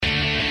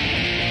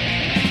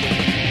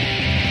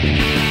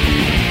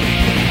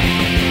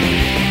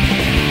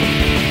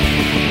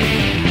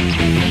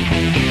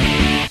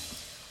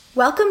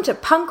Welcome to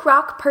Punk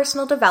Rock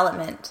Personal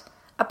Development,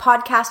 a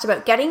podcast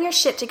about getting your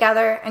shit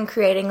together and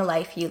creating a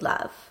life you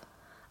love.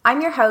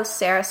 I'm your host,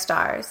 Sarah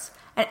Stars,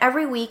 and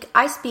every week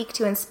I speak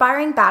to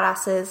inspiring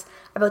badasses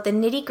about the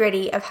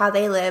nitty-gritty of how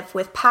they live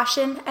with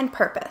passion and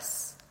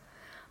purpose.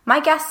 My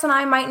guests and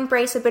I might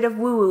embrace a bit of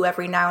woo-woo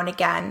every now and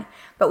again,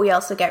 but we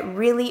also get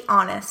really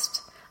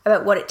honest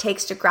about what it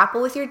takes to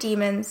grapple with your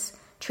demons,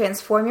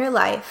 transform your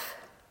life,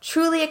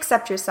 truly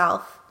accept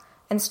yourself,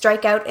 and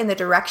strike out in the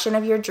direction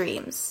of your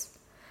dreams.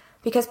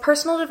 Because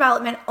personal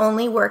development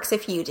only works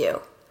if you do.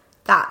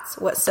 That's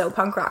what's so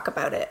punk rock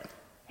about it.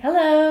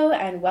 Hello,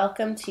 and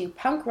welcome to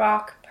Punk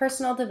Rock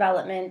Personal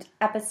Development,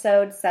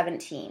 episode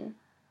 17.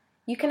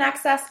 You can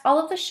access all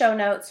of the show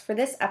notes for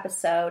this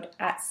episode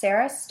at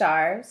Sarah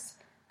Stars,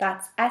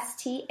 that's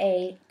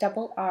STARRS,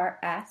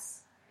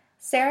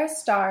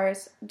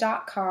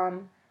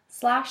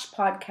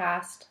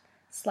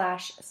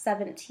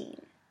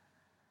 sarahstars.com/podcast/17.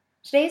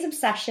 Today's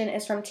obsession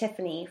is from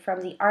Tiffany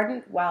from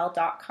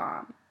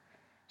theardentwell.com.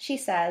 She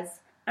says,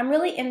 I'm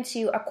really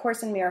into A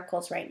Course in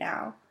Miracles right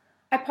now.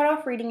 I put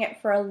off reading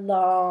it for a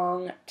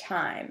long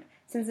time,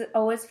 since it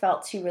always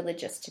felt too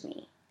religious to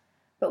me.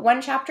 But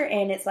one chapter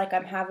in, it's like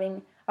I'm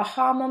having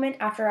aha moment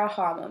after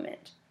aha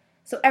moment.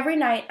 So every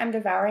night I'm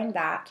devouring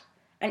that,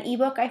 an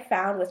ebook I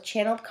found with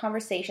channeled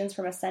conversations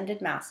from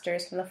ascended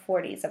masters from the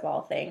 40s of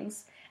all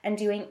things, and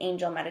doing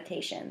angel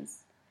meditations.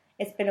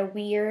 It's been a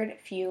weird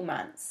few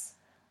months,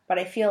 but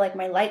I feel like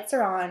my lights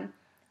are on,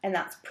 and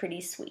that's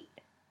pretty sweet.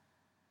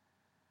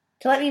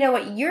 To let me know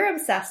what you're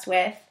obsessed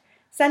with,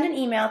 send an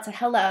email to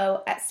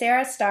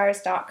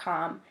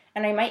hello@sarahstars.com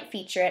and I might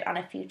feature it on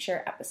a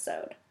future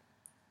episode.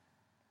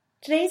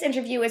 Today's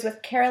interview is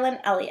with Carolyn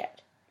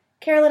Elliott.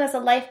 Carolyn is a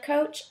life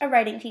coach, a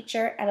writing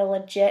teacher, and a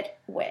legit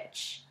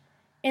witch.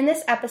 In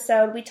this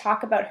episode, we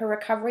talk about her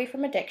recovery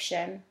from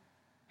addiction,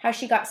 how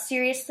she got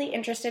seriously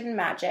interested in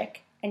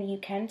magic, and you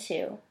can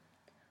too,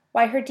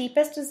 why her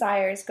deepest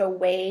desires go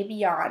way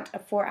beyond a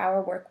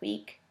 4-hour work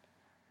week,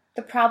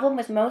 the problem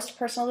with most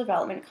personal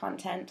development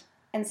content,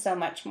 and so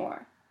much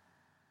more.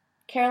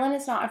 Carolyn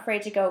is not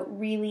afraid to go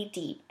really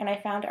deep, and I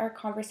found our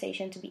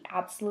conversation to be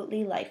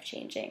absolutely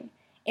life-changing.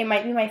 It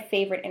might be my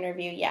favorite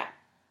interview yet.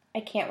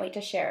 I can't wait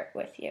to share it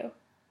with you.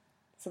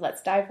 So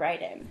let's dive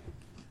right in.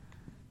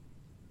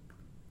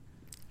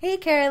 Hey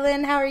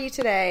Carolyn, how are you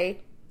today?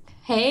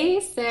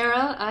 Hey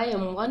Sarah, I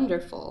am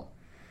wonderful.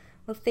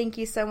 Well, thank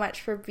you so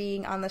much for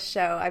being on the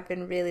show. I've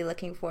been really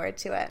looking forward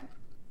to it.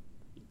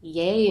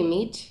 Yay,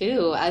 me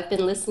too. I've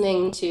been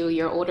listening to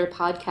your older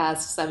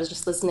podcasts. I was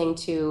just listening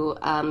to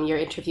your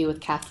interview with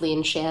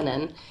Kathleen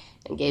Shannon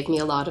and gave me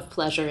a lot of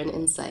pleasure and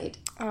insight.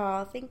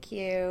 Oh, thank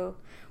you.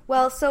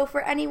 Well, so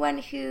for anyone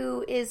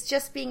who is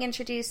just being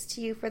introduced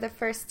to you for the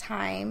first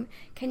time,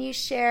 can you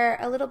share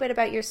a little bit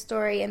about your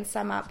story and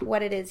sum up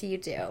what it is you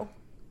do?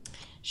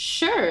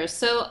 Sure.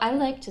 So I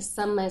like to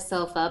sum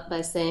myself up by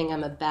saying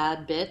I'm a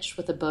bad bitch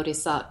with a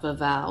bodhisattva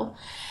vow.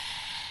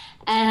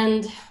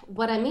 And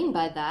what I mean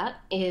by that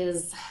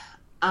is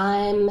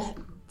I'm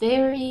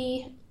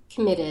very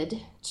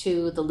committed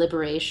to the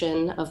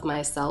liberation of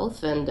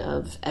myself and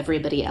of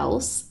everybody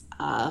else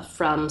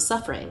from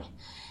suffering.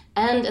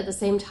 And at the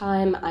same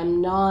time,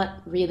 I'm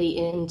not really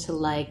into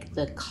like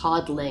the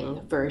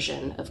coddling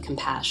version of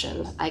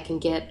compassion. I can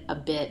get a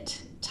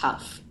bit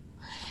tough.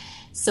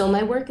 So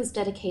my work is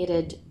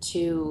dedicated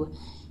to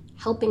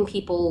helping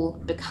people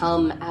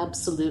become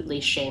absolutely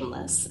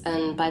shameless.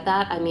 And by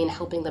that, I mean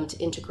helping them to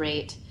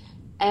integrate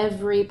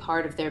every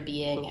part of their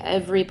being,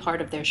 every part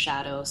of their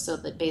shadow, so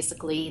that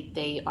basically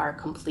they are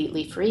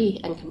completely free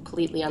and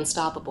completely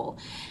unstoppable.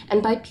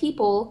 And by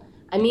people,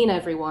 I mean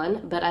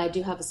everyone, but I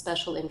do have a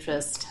special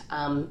interest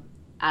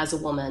as a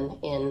woman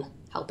in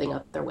helping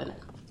other women.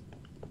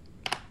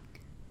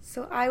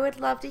 So I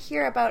would love to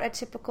hear about a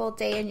typical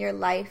day in your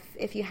life,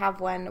 if you have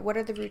one. What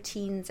are the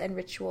routines and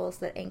rituals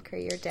that anchor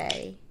your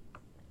day?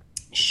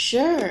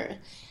 Sure.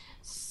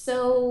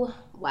 So,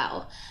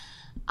 wow.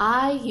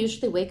 I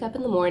usually wake up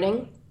in the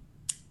morning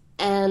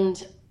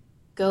and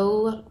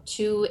go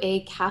to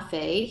a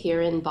cafe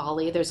here in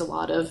Bali. There's a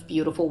lot of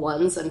beautiful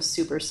ones. I'm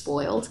super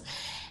spoiled.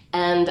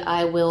 And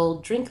I will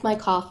drink my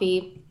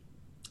coffee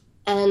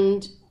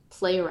and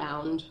play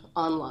around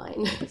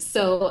online.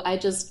 So I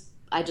just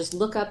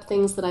look up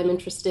things that I'm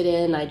interested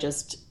in. I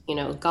just,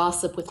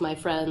 gossip with my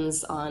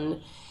friends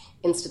on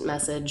instant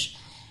message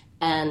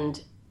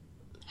and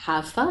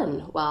have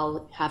fun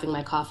while having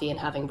my coffee and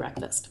having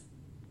breakfast.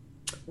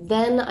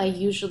 Then I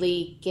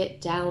usually get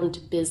down to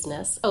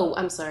business. Oh,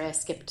 I'm sorry, I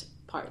skipped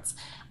parts.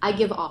 I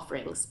give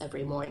offerings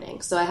every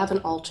morning. So I have an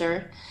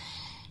altar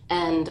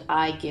and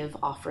I give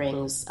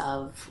offerings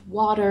of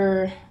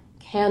water,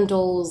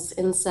 candles,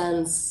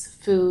 incense,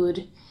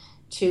 food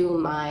to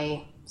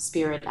my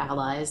spirit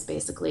allies,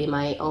 basically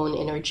my own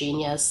inner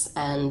genius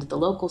and the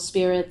local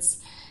spirits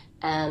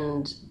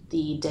and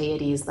the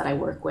deities that I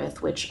work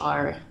with, which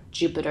are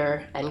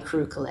Jupiter and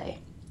Kurukale.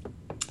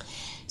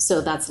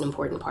 So that's an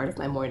important part of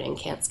my morning.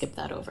 Can't skip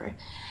that over.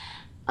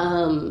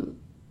 But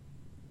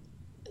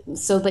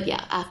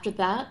after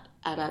that,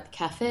 I'm at the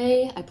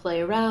cafe, I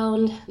play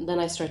around, then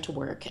I start to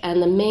work.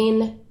 And the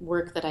main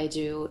work that I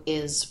do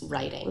is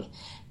writing.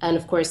 And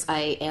of course,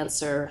 I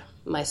answer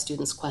my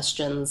students'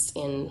 questions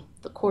in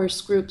the course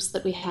groups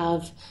that we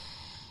have.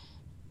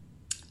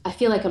 I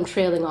feel like I'm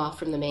trailing off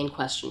from the main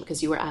question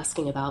because you were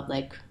asking about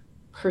like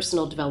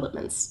personal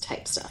developments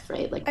type stuff,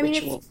 right? Like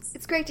rituals.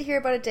 It's great to hear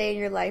about a day in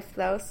your life,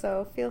 though,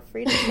 so feel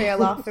free to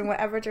trail off in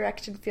whatever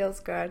direction feels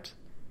good.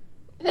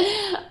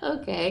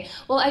 Okay.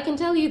 Well, I can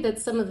tell you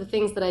that some of the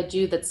things that I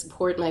do that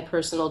support my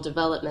personal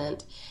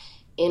development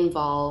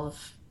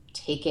involve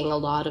taking a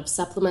lot of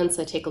supplements.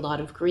 I take a lot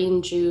of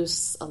green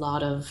juice, a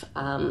lot of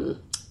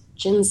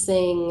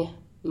ginseng,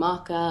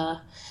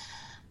 maca,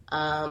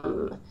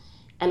 and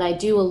I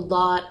do a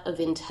lot of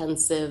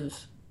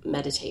intensive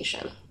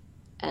meditation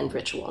and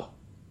ritual,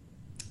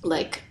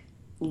 like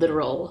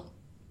literal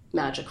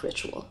magic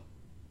ritual.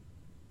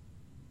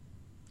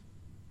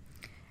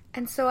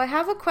 And so I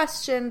have a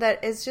question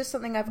that is just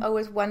something I've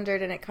always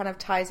wondered, and it kind of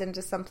ties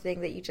into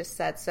something that you just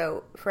said.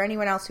 So for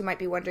anyone else who might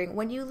be wondering,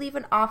 when you leave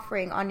an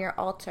offering on your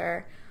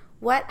altar,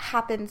 what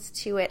happens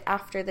to it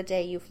after the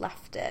day you've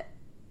left it?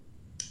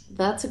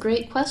 That's a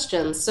great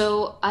question.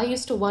 So I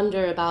used to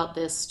wonder about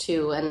this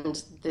too,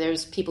 and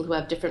there's people who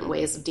have different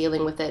ways of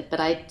dealing with it, but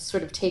I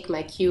sort of take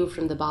my cue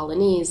from the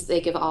Balinese. They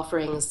give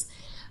offerings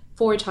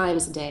 4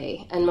 times a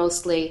day, and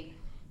mostly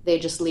they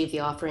just leave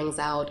the offerings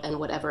out and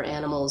whatever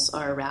animals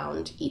are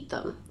around eat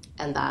them.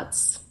 And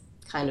that's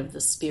kind of the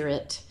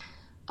spirit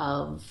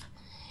of...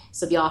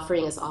 So the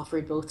offering is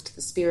offered both to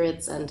the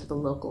spirits and to the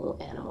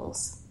local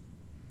animals.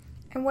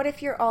 And what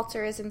if your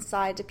altar is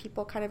inside? Do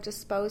people kind of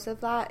dispose of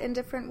that in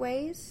different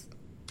ways?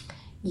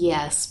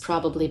 Yes,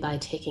 probably by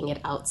taking it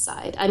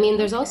outside. I mean,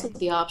 there's also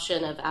the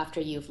option of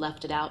after you've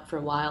left it out for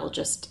a while,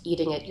 just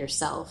eating it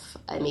yourself.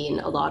 I mean,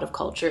 a lot of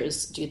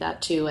cultures do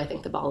that too. I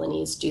think the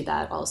Balinese do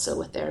that also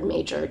with their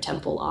major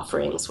temple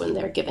offerings when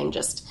they're giving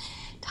just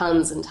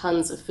tons and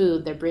tons of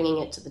food. They're bringing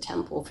it to the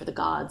temple for the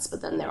gods,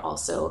 but then they're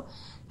also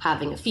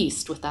having a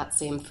feast with that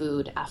same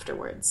food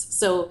afterwards.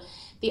 So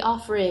the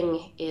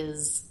offering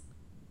is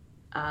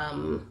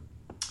a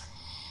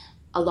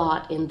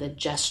lot in the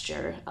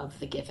gesture of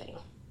the giving.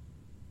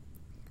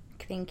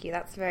 Thank you.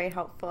 That's very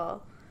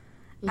helpful.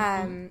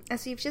 And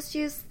so you've just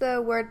used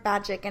the word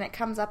magic, and it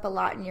comes up a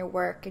lot in your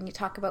work, and you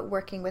talk about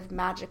working with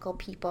magical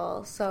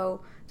people.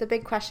 So the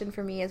big question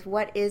for me is,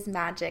 what is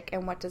magic,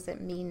 and what does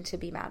it mean to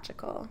be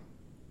magical?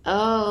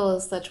 Oh,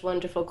 such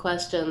wonderful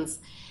questions.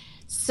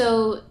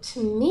 So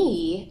to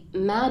me,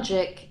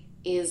 magic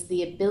is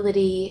the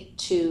ability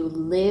to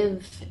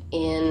live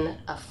in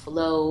a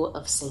flow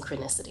of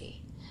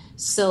synchronicity.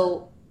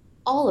 So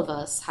all of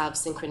us have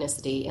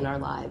synchronicity in our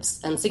lives.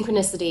 And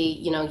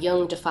synchronicity,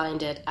 Jung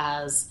defined it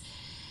as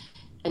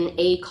an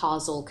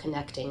acausal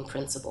connecting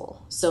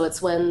principle. So it's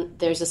when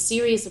there's a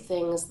series of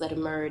things that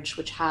emerge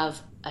which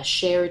have a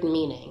shared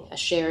meaning, a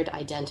shared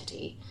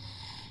identity,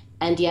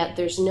 and yet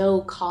there's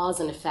no cause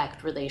and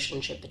effect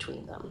relationship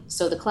between them.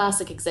 So the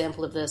classic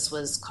example of this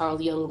was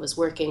Carl Jung was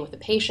working with a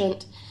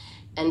patient,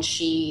 and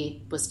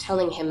she was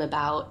telling him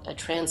about a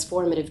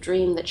transformative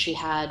dream that she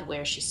had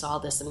where she saw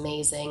this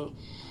amazing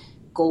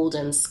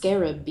golden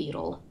scarab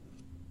beetle.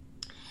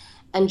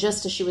 And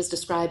just as she was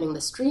describing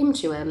this dream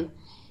to him,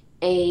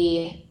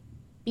 a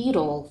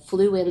beetle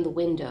flew in the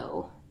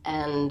window,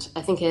 and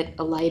I think it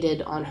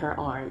alighted on her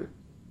arm.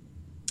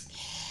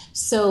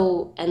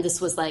 So, and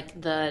this was like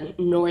the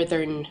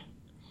Northern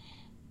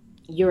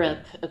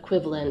Europe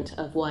equivalent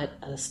of what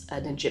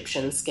an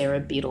Egyptian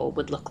scarab beetle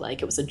would look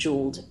like. It was a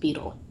jeweled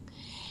beetle.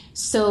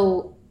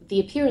 So the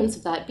appearance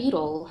of that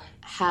beetle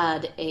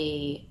had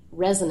a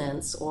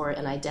resonance or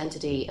an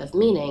identity of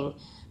meaning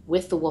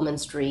with the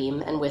woman's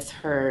dream and with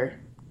her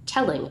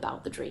telling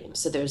about the dream.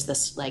 So there's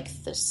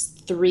this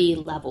 3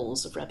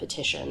 levels of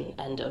repetition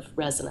and of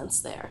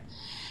resonance there.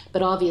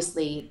 But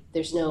obviously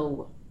there's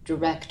no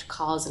direct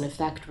cause and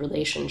effect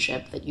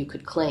relationship that you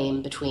could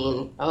claim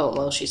between, oh,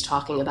 well, she's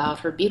talking about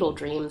her beetle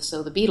dream,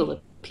 so the beetle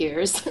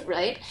appears,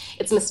 right?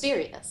 It's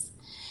mysterious.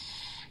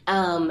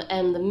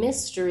 And the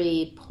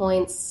mystery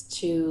points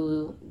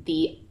to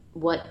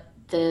what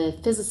the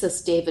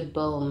physicist David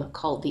Bohm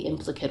called the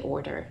implicate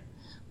order,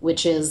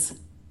 which is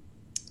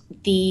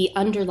the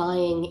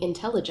underlying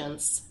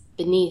intelligence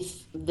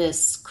beneath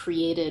this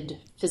created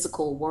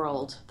physical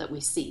world that we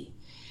see.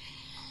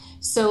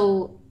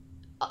 So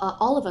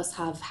all of us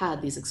have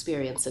had these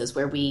experiences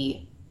where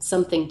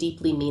something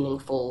deeply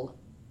meaningful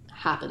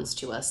happens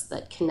to us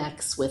that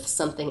connects with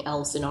something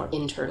else in our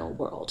internal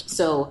world.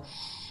 So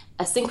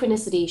a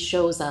synchronicity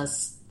shows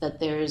us that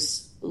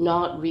there's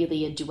not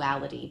really a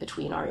duality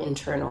between our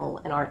internal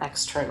and our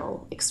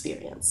external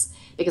experience.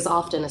 Because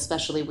often,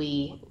 especially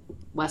we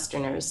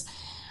Westerners,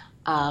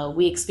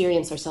 we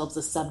experience ourselves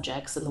as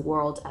subjects and the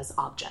world as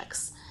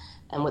objects.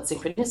 And what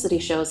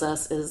synchronicity shows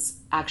us is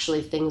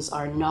actually things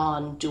are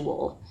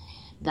non-dual,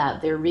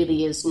 that there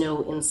really is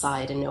no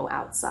inside and no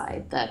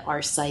outside, that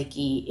our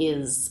psyche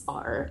is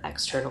our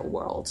external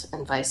world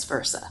and vice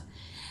versa.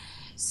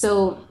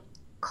 So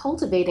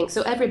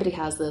everybody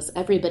has this,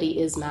 everybody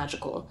is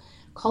magical.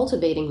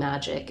 cultivating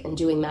magic and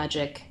doing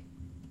magic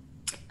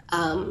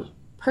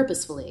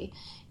purposefully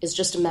is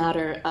just a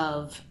matter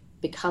of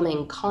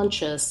becoming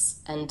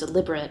conscious and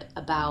deliberate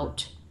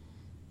about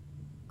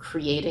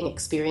creating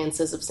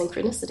experiences of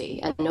synchronicity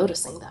and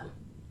noticing them.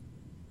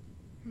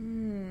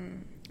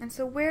 And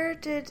so where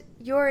did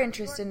your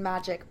interest in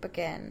magic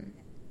begin?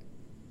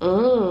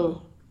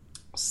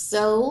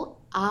 So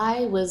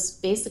I was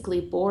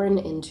basically born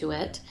into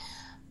it.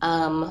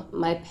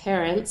 My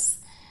parents,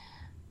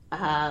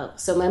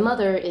 so my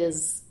mother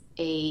is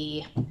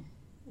a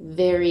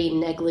very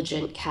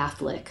negligent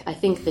Catholic. I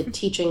think the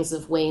teachings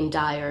of Wayne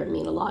Dyer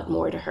mean a lot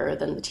more to her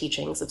than the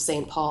teachings of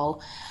St.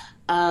 Paul.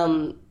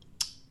 And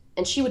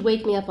she would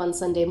wake me up on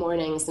Sunday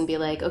mornings and be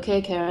like,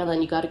 okay,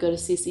 Carolyn, you got to go to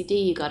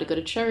CCD, you got to go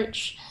to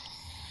church.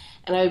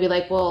 And I would be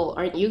like, well,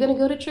 aren't you going to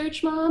go to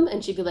church, Mom?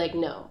 And she'd be like,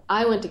 no,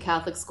 I went to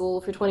Catholic school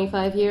for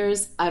 25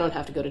 years. I don't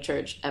have to go to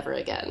church ever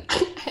again.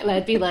 And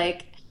I'd be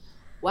like,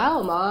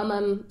 wow, Mom,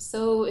 I'm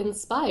so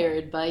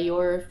inspired by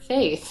your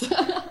faith.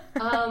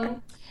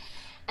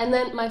 And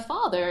then my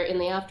father in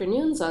the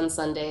afternoons on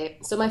Sunday,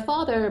 so my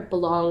father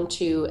belonged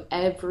to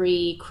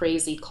every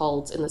crazy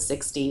cult in the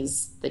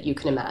 60s that you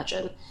can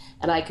imagine.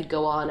 And I could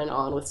go on and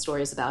on with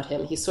stories about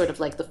him. He's sort of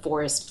like the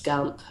Forrest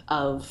Gump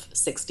of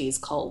 60s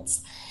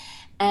cults.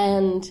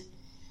 And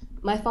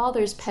my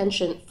father's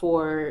penchant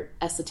for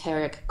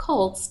esoteric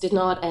cults did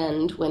not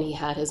end when he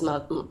had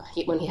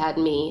when he had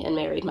me and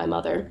married my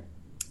mother.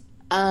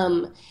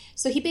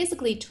 So he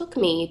basically took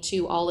me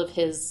to all of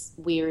his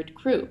weird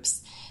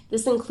groups.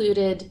 This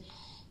included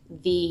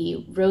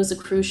the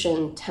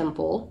Rosicrucian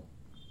Temple,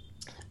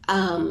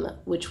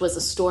 which was a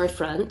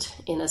storefront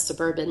in a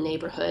suburban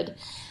neighborhood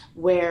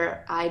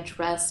where I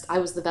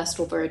was the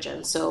Vestal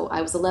Virgin. So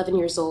I was 11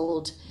 years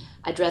old.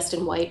 I dressed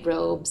in white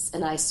robes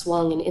and I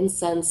swung an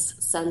incense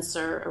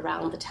censer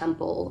around the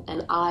temple,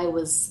 and I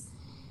was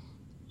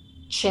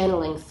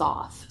channeling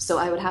Thoth. So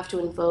I would have to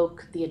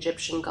invoke the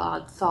Egyptian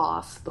god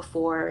Thoth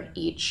before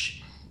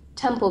each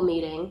temple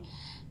meeting,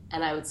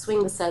 and I would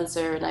swing the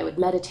censer and I would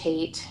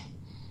meditate,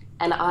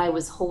 and I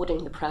was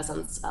holding the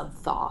presence of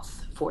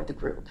Thoth for the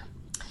group.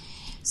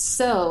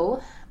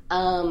 So,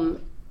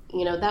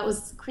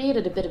 that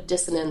created a bit of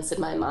dissonance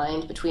in my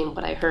mind between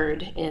what I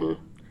heard in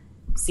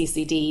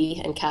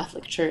CCD and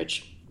Catholic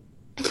Church.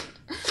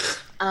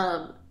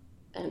 And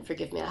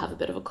forgive me, I have a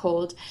bit of a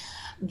cold.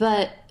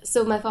 But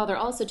so my father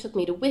also took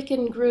me to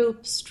Wiccan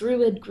groups,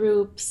 Druid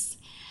groups,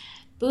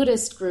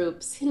 Buddhist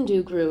groups,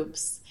 Hindu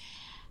groups,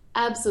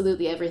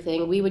 absolutely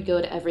everything. We would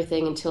go to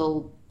everything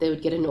until they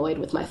would get annoyed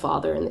with my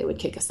father and they would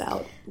kick us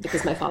out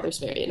because my father's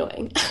very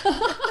annoying.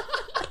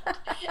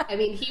 I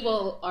mean, he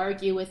will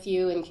argue with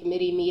you in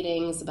committee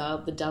meetings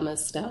about the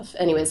dumbest stuff.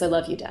 Anyways, I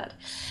love you, Dad.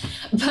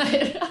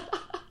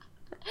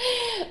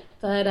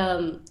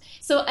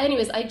 So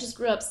anyways, I just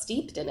grew up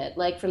steeped in it.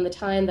 Like from the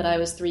time that I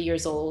was 3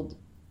 years old,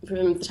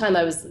 from the time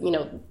I was,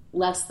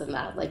 less than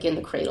that, like in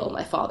the cradle,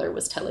 my father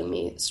was telling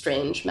me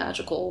strange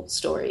magical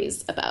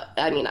stories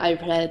I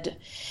read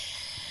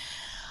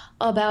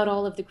about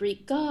all of the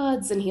Greek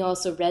gods, and he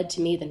also read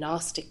to me the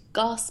Gnostic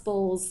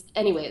Gospels.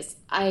 Anyways,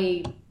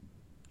 I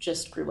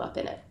just grew up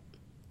in it.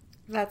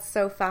 That's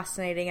so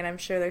fascinating, and I'm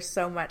sure there's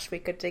so much we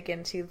could dig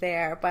into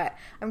there, but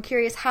I'm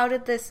curious, how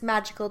did this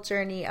magical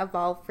journey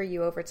evolve for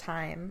you over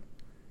time?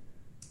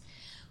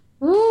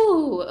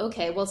 Ooh,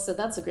 okay, well, so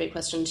that's a great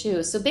question,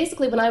 too. So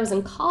basically, when I was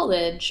in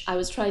college, I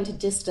was trying to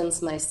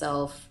distance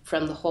myself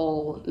from the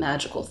whole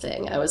magical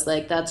thing. I was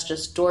like, that's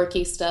just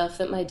dorky stuff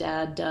that my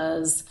dad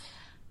does.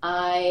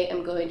 I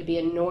am going to be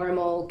a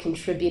normal,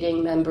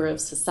 contributing member of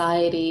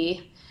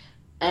society,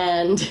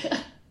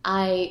 and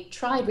I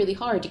tried really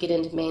hard to get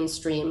into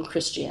mainstream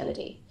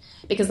Christianity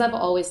because I've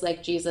always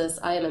liked Jesus.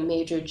 I am a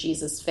major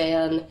Jesus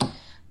fan.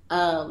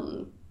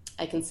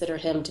 I consider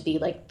him to be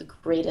like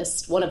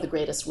one of the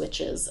greatest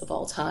witches of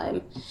all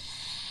time.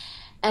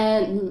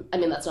 And I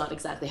mean, that's not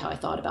exactly how I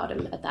thought about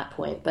him at that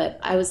point, but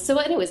I was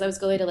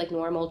going to like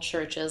normal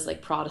churches,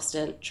 like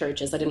Protestant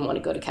churches. I didn't want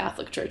to go to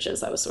Catholic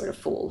churches. I was sort of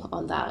full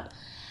on that.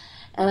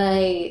 And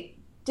I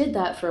did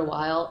that for a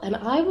while, and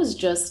I was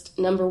just,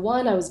 number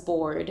one, I was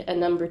bored, and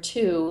number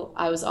two,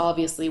 I was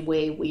obviously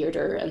way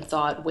weirder and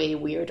thought way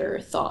weirder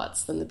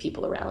thoughts than the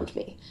people around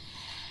me.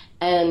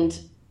 And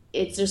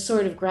it just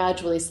sort of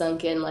gradually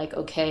sunk in, like,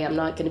 okay, I'm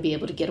not going to be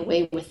able to get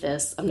away with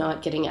this. I'm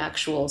not getting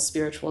actual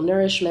spiritual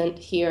nourishment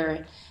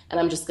here, and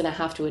I'm just going to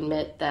have to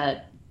admit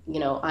that,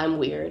 I'm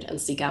weird and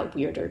seek out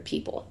weirder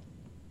people.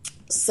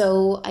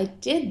 So I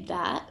did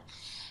that,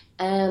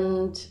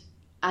 and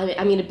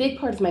I mean, a big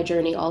part of my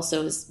journey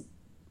also is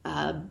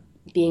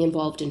being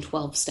involved in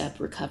 12-step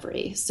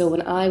recovery. So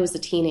when I was a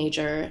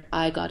teenager,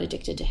 I got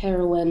addicted to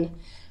heroin,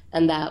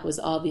 and that was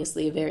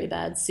obviously a very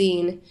bad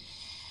scene.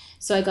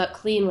 So I got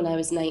clean when I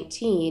was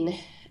 19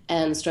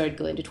 and started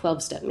going to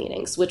 12-step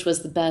meetings, which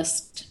was the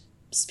best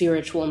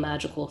spiritual,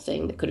 magical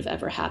thing that could have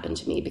ever happened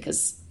to me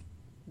because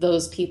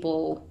those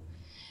people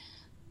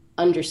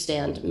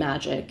understand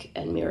magic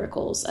and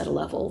miracles at a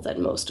level that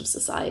most of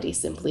society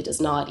simply does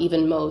not.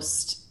 Even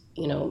most,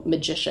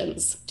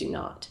 magicians do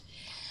not.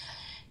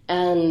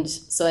 And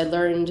so I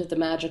learned the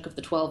magic of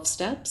the 12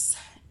 steps,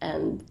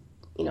 and,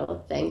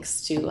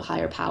 thanks to a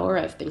higher power,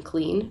 I've been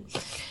clean.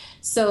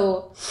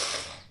 So,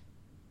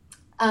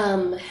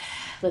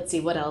 let's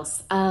see, what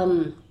else?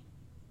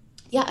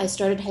 I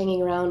started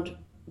hanging around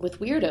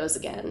with weirdos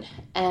again,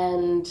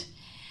 and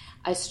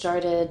I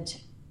started,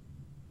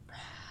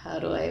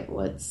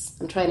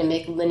 I'm trying to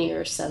make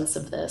linear sense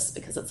of this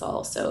because it's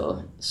all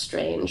so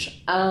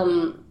strange.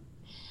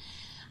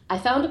 I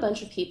found a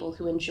bunch of people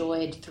who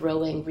enjoyed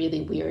throwing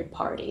really weird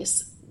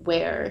parties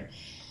where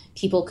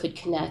people could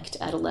connect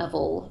at a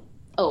level.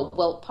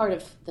 Part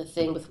of the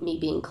thing with me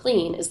being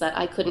clean is that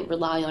I couldn't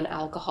rely on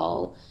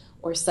alcohol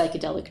or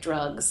psychedelic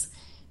drugs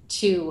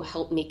to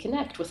help me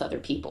connect with other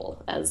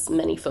people, as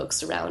many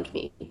folks around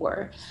me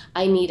were.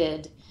 I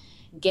needed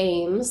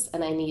games,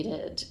 and I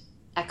needed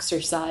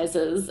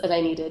exercises, and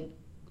I needed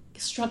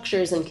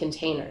structures and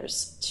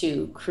containers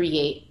to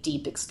create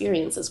deep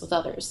experiences with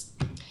others.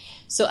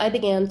 So I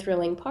began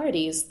throwing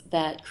parties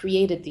that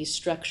created these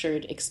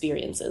structured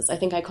experiences. I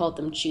think I called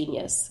them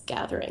genius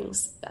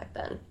gatherings back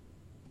then.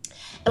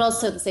 And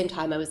also at the same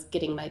time, I was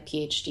getting my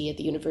PhD at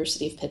the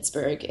University of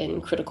Pittsburgh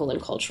in critical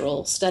and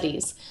cultural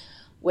studies,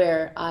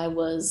 where I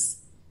was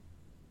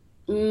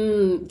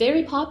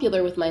very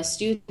popular with my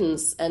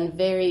students and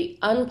very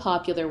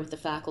unpopular with the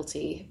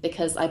faculty,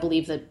 because I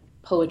believe that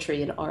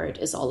poetry and art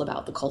is all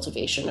about the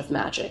cultivation of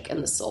magic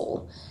and the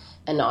soul,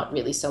 and not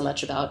really so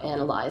much about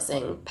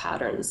analyzing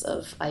patterns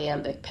of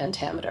iambic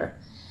pentameter,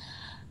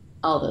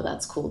 although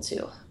that's cool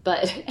too.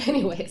 But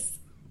anyways,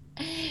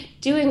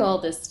 doing all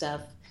this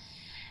stuff,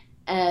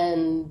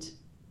 and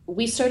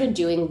we started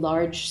doing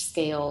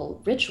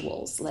large-scale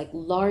rituals, like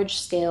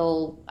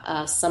large-scale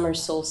summer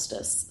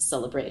solstice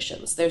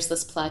celebrations. There's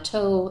this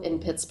plateau in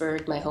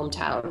Pittsburgh, my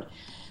hometown,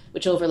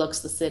 which overlooks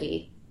the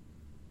city,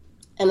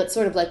 and it's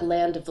sort of like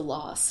land of the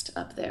lost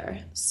up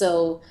there.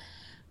 So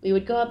we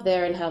would go up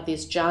there and have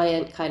these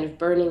giant kind of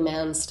Burning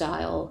Man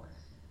style,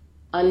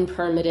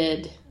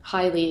 unpermitted,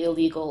 highly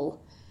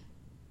illegal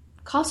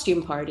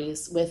costume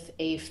parties with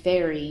a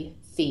fairy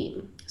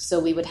theme. So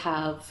we would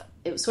have,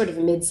 it was sort of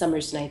a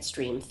Midsummer's Night's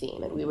Dream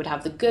theme, and we would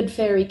have the good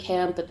fairy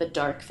camp and the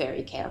dark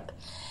fairy camp.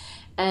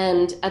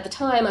 And at the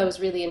time, I was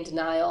really in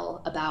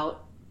denial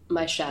about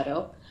my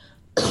shadow,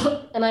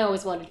 and I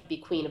always wanted to be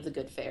queen of the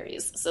good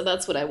fairies, so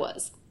that's what I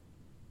was.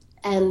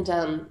 And,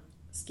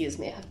 excuse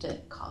me, I have to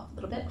cough a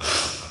little bit.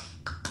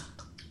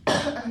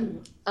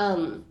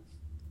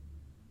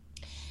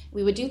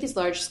 We would do these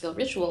large-scale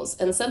rituals,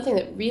 and something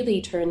that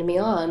really turned me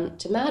on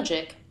to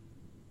magic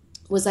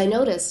was I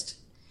noticed,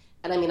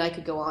 and I mean, I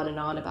could go on and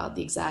on about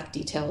the exact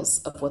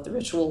details of what the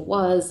ritual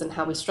was and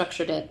how we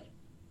structured it,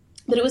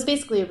 but it was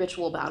basically a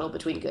ritual battle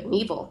between good and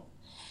evil.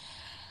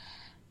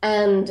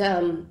 And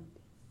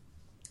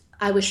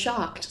I was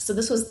shocked. So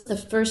this was, the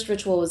first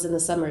ritual was in the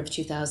summer of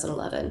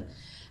 2011,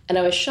 and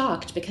I was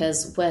shocked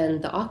because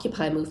when the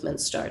Occupy movement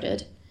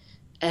started,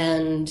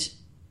 and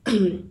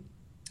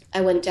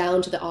I went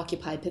down to the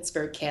Occupy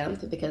Pittsburgh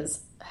camp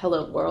because,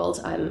 hello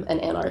world, I'm an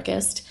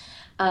anarchist.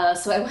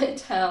 So I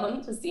went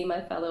down to see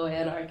my fellow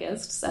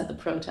anarchists at the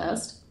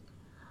protest.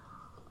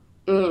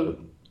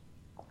 And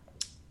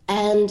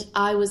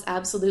I was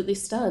absolutely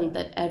stunned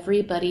that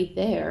everybody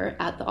there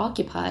at the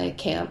Occupy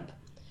camp,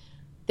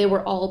 they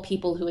were all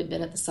people who had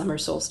been at the summer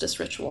solstice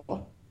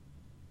ritual.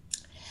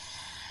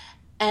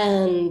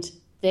 And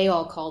they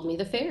all called me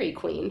the fairy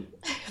queen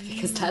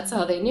because that's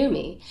how they knew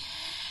me.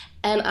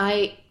 And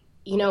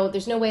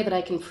there's no way that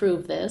I can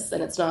prove this,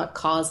 and it's not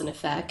cause and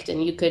effect,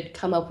 and you could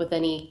come up with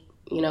any,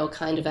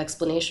 kind of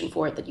explanation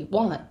for it that you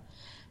want.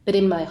 But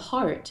in my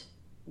heart,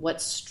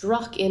 what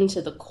struck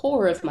into the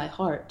core of my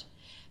heart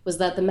was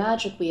that the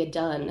magic we had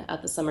done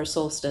at the summer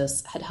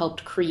solstice had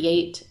helped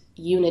create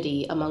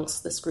unity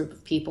amongst this group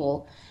of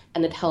people,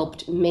 and it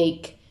helped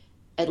make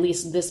at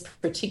least this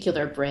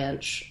particular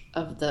branch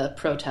of the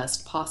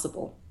protest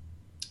possible.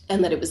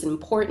 And that it was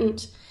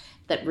important,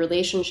 that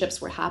relationships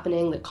were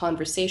happening, that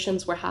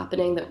conversations were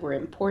happening that were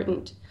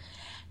important,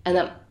 and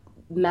that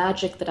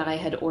magic that I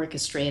had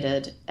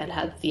orchestrated and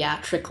had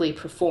theatrically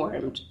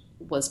performed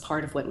was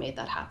part of what made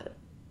that happen.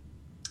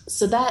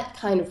 So that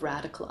kind of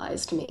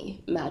radicalized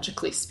me,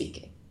 magically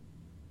speaking.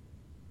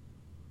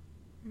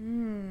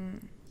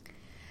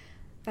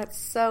 That's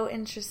so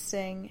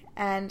interesting.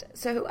 And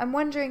so I'm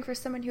wondering, for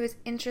someone who is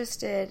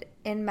interested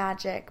in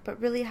magic but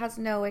really has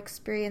no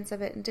experience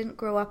of it and didn't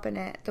grow up in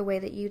it the way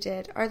that you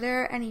did, are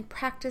there any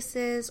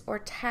practices or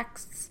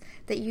texts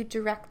that you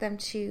direct them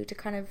to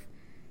kind of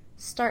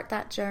start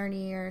that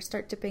journey or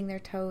start dipping their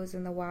toes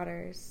in the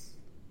waters?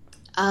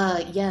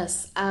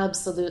 Yes,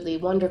 absolutely.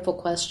 Wonderful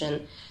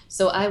question.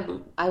 So I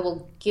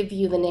will give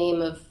you the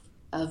name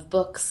of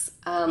books.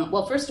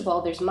 Well, first of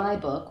all, there's my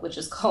book, which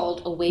is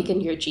called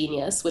Awaken Your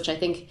Genius, which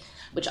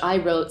I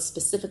wrote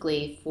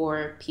specifically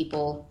for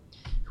people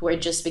who are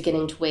just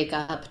beginning to wake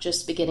up,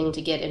 just beginning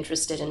to get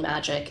interested in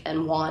magic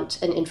and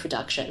want an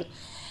introduction.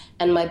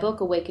 And my book,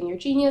 Awaken Your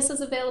Genius,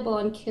 is available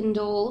on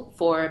Kindle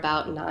for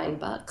about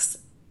 $9.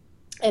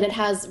 And it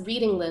has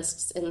reading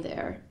lists in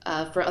there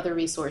for other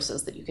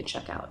resources that you can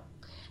check out.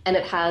 And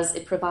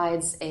it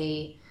provides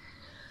a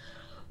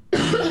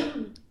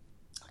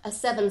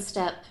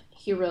 7-step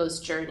hero's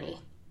journey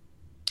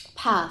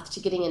path to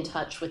getting in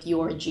touch with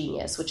your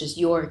genius, which is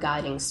your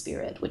guiding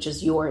spirit, which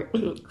is your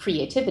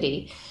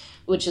creativity,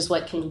 which is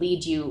what can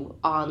lead you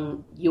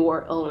on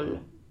your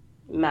own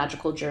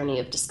magical journey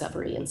of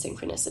discovery and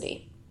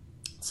synchronicity.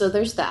 So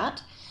there's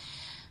that.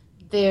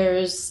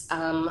 There's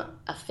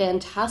a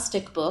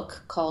fantastic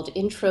book called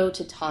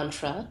Introduction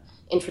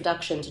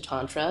to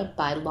Tantra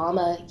by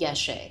Lama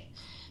Yeshe.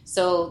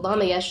 So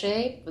Lama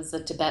Yeshe was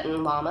a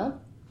Tibetan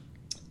Lama,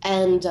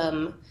 and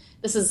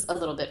this is a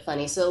little bit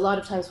funny. So a lot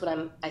of times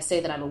when I say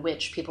that I'm a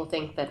witch, people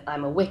think that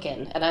I'm a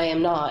Wiccan, and I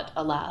am not,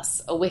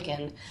 alas, a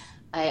Wiccan.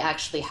 I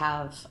actually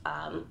have,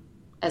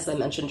 as I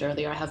mentioned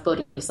earlier, I have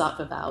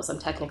Bodhisattva vows. I'm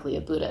technically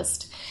a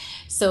Buddhist.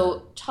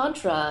 So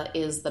Tantra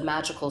is the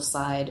magical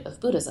side of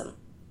Buddhism.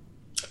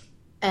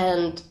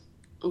 And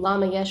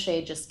Lama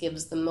Yeshe just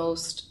gives the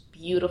most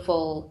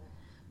beautiful,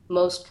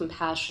 most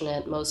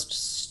compassionate, most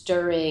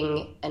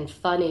stirring and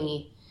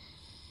funny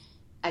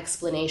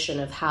explanation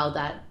of how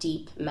that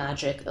deep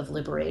magic of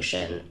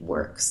liberation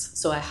works.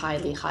 So I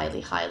highly,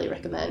 highly, highly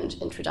recommend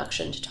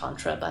Introduction to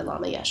Tantra by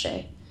Lama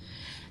Yeshe.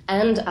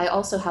 And I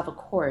also have a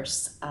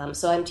course.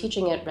 So I'm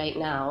teaching it right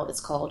now.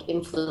 It's called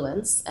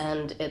Influence,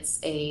 and it's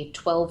a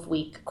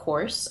 12-week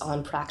course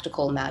on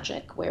practical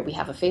magic where we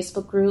have a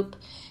Facebook group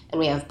and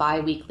we have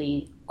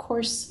bi-weekly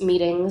course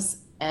meetings,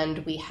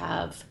 and we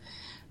have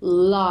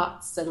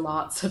lots and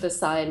lots of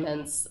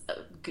assignments,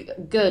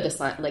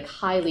 like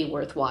highly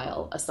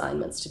worthwhile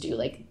assignments to do.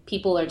 Like,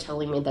 people are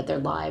telling me that their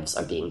lives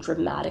are being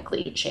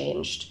dramatically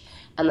changed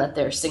and that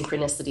their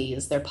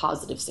synchronicities, their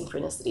positive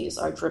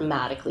synchronicities, are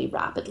dramatically,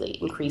 rapidly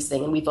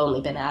increasing, and we've only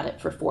been at it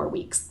for 4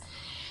 weeks.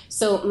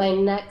 So my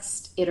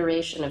next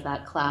iteration of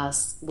that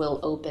class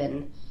will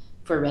open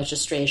for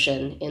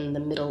registration in the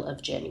middle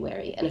of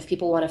January. And if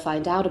people want to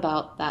find out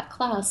about that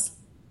class,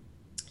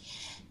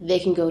 they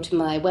can go to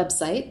my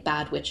website,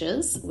 Bad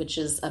Witches, which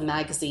is a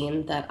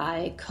magazine that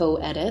I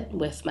co-edit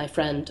with my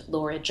friend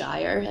Laura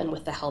Geyer and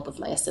with the help of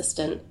my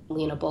assistant,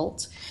 Lena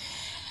Bolt.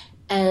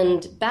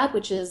 And Bad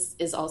Witches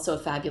is also a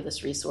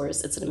fabulous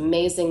resource. It's an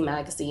amazing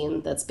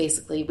magazine that's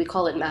basically, we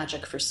call it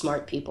magic for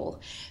smart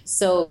people.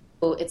 So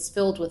it's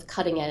filled with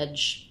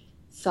cutting-edge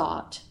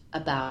thought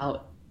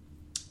about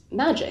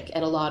magic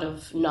and a lot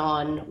of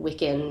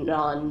non-Wiccan,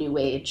 non-New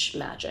Age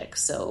magic.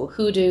 So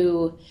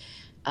hoodoo,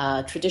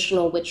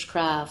 traditional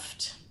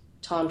witchcraft,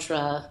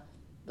 tantra,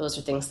 those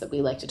are things that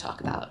we like to talk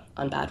about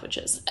on Bad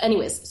Witches.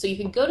 Anyways, so you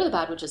can go to the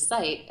Bad Witches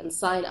site and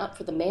sign up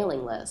for the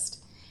mailing list.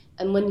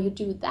 And when you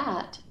do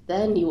that,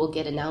 then you will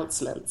get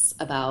announcements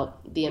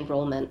about the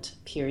enrollment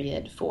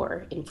period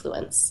for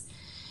Influence.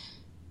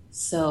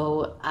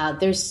 So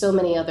there's so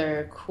many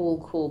other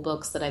cool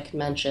books that I can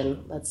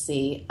mention. Let's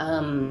see.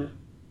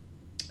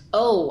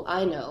 Oh,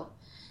 I know.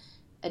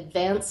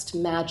 Advanced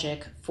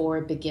Magic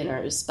for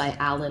Beginners by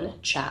Alan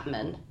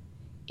Chapman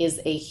is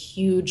a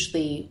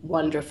hugely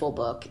wonderful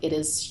book. It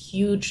is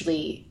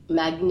hugely,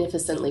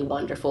 magnificently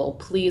wonderful.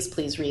 Please,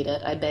 please read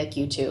it. I beg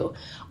you to.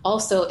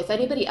 Also, if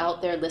anybody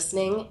out there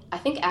listening, I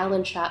think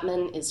Alan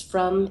Chapman is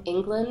from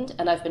England,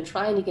 and I've been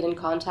trying to get in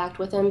contact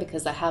with him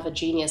because I have a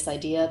genius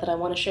idea that I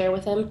want to share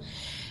with him.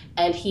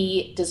 And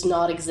he does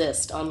not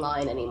exist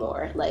online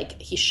anymore.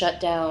 Like, he shut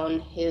down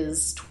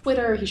his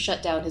Twitter, he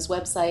shut down his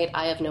website.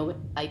 I have no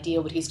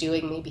idea what he's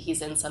doing. Maybe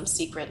he's in some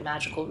secret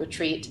magical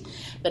retreat.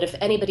 But if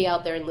anybody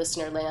out there in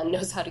listener land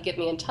knows how to get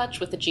me in touch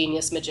with the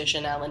genius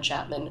magician Alan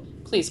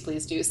Chapman, please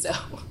do so.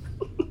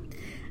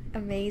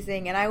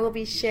 Amazing. And I will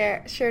be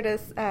sure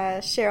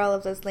to share all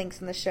of those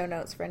links in the show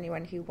notes for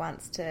anyone who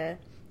wants to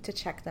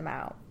check them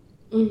out.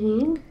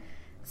 Mm-hmm.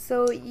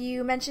 So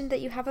you mentioned that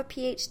you have a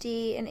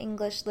PhD in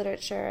English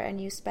literature and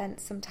you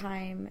spent some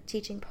time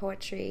teaching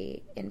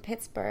poetry in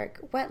Pittsburgh.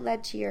 What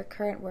led to your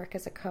current work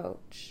as a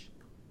coach?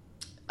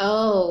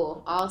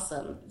 Oh,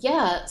 awesome.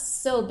 Yeah,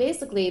 so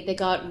basically they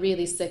got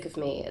really sick of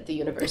me at the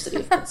University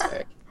of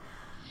Pittsburgh.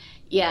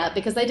 Yeah,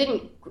 because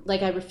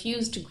I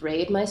refused to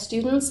grade my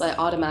students. I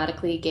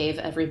automatically gave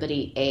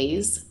everybody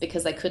A's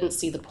because I couldn't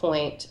see the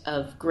point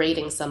of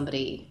grading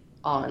somebody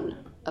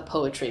on a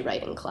poetry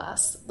writing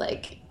class.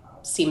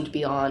 Seemed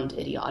beyond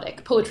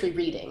idiotic. Poetry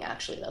reading,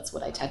 actually, that's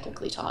what I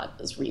technically taught,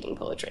 was reading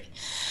poetry.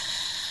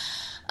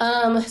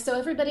 So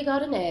everybody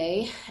got an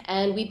A,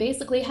 and we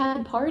basically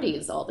had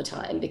parties all the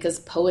time because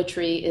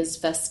poetry is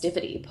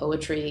festivity,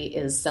 poetry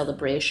is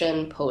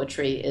celebration,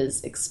 poetry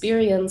is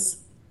experience.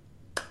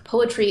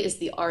 Poetry is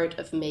the art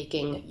of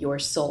making your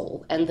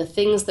soul, and the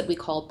things that we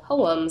call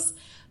poems,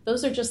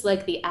 those are just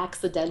like the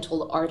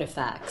accidental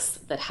artifacts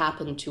that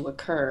happen to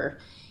occur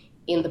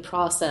in the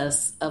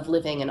process of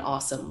living an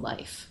awesome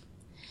life.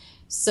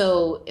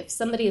 So if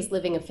somebody is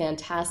living a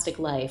fantastic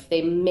life,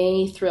 they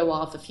may throw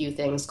off a few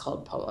things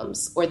called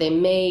poems, or they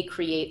may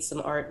create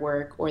some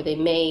artwork, or they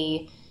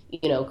may,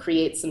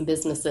 create some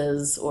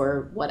businesses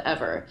or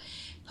whatever.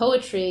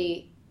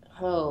 Poetry,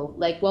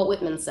 like Walt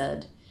Whitman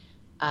said,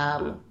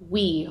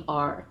 We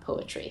are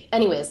poetry.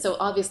 Anyways, so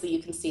obviously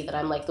you can see that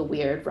I'm like the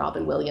weird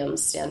Robin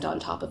Williams stand on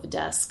top of a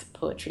desk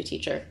poetry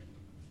teacher.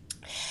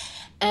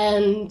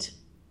 And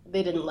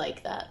they didn't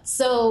like that.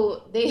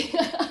 So they,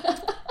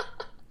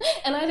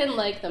 and I didn't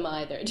like them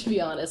either, to be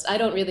honest. I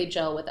don't really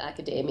gel with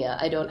academia.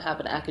 I don't have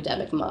an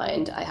academic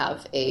mind. I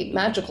have a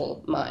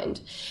magical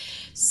mind.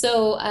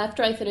 So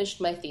after I finished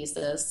my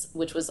thesis,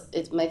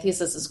 my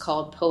thesis is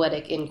called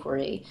Poetic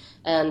Inquiry,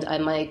 and I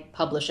might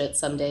publish it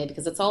someday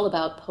because it's all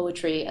about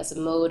poetry as a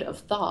mode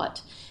of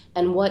thought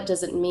and what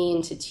does it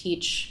mean to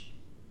teach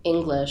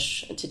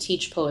English, to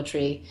teach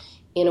poetry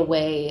in a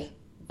way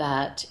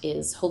that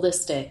is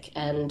holistic,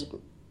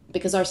 and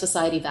because our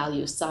society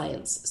values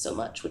science so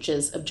much, which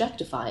is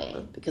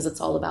objectifying because it's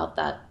all about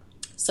that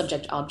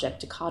subject-object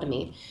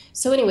dichotomy.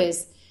 So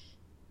anyways,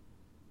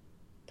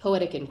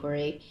 Poetic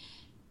Inquiry.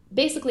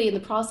 Basically, in the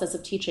process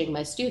of teaching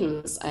my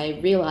students, I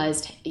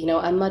realized,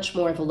 I'm much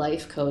more of a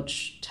life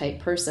coach type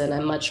person.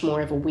 I'm much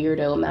more of a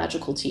weirdo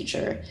magical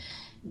teacher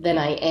than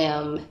I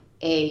am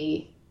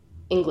a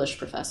English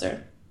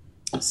professor.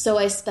 So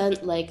I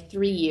spent like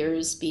 3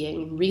 years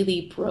being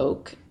really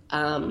broke.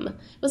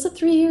 Was it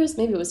 3 years?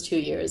 Maybe it was 2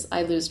 years.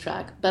 I lose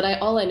track.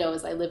 But all I know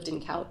is I lived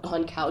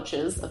on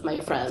couches of my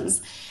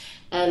friends,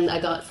 and I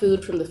got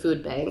food from the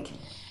food bank,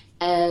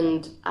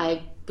 and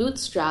I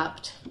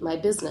bootstrapped my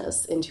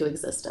business into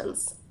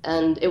existence.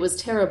 And it was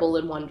terrible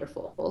and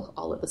wonderful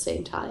all at the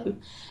same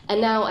time.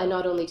 And now I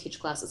not only teach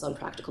classes on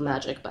practical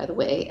magic, by the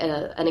way,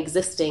 an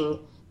existing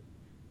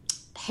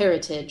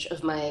heritage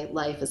of my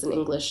life as an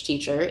English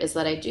teacher is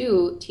that I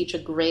do teach a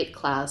great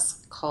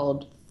class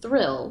called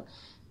Thrill,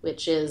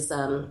 which is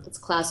it's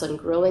a class on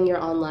growing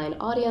your online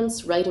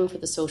audience, writing for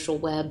the social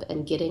web,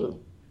 and getting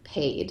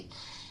paid.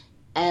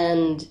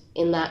 And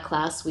in that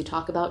class, we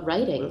talk about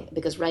writing,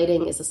 because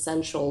writing is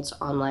essential to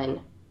online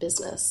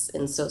business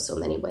in so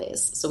many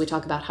ways. So we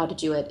talk about how to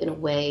do it in a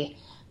way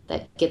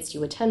that gets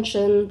you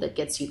attention, that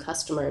gets you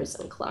customers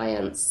and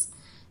clients,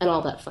 and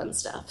all that fun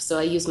stuff. So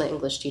I use my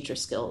English teacher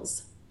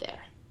skills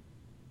there.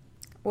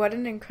 What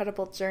an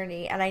incredible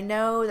journey. And I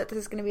know that this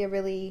is going to be a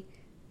really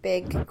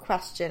big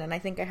question, and I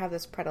think I have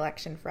this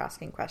predilection for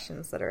asking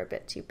questions that are a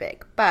bit too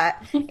big, but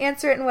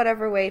answer it in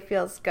whatever way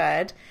feels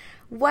good.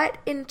 What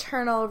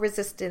internal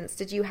resistance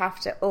did you have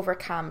to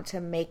overcome to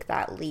make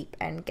that leap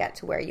and get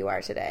to where you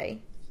are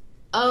today?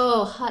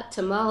 Oh, hot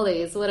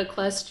tamales. What a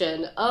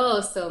question.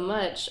 Oh, so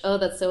much. Oh,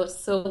 that's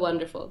so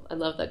wonderful. I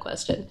love that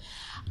question.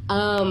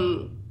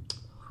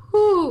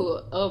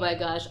 Oh my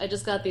gosh. I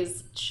just got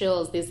these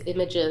chills, these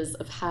images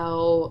of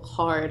how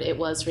hard it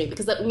was for me.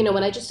 Because,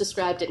 when I just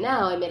described it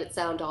now, I made it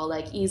sound all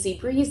like easy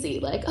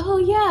breezy. Like, oh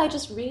yeah, I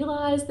just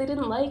realized they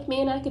didn't like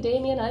me in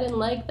academia and I didn't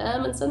like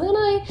them. And so then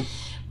I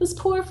was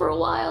poor for a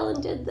while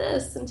and did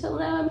this until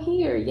now I'm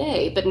here.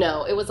 Yay. But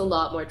no, it was a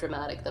lot more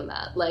dramatic than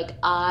that. Like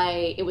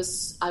I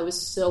was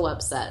so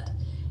upset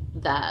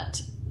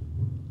that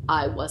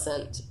I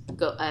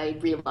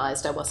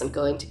realized I wasn't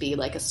going to be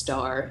like a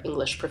star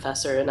English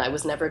professor, and I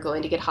was never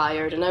going to get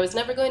hired, and I was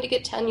never going to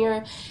get tenure,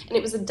 and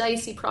it was a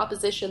dicey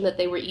proposition that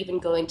they were even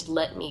going to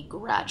let me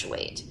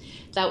graduate.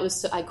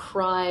 I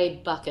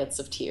cried buckets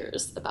of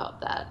tears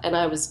about that, and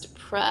I was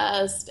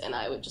depressed, and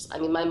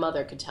my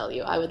mother could tell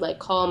you. I would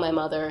call my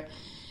mother.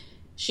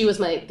 She was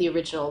the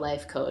original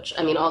life coach.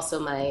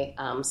 Also my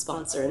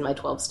sponsor in my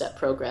 12-step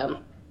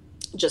program,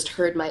 just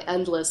heard my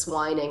endless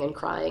whining and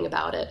crying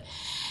about it.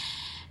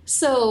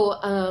 So,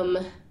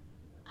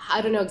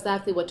 I don't know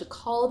exactly what to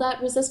call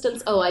that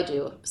resistance. Oh, I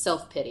do.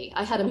 Self-pity.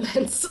 I had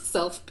immense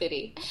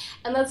self-pity.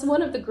 And that's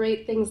one of the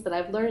great things that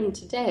I've learned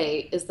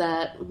today, is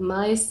that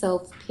my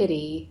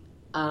self-pity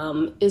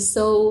is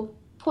so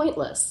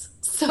pointless.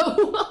 So,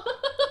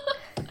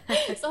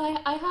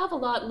 I have a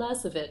lot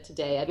less of it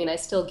today. I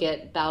still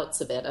get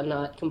bouts of it. I'm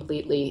not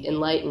completely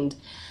enlightened.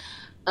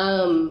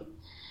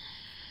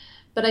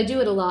 But I do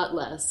it a lot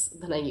less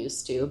than I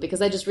used to,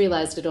 because I just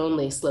realized it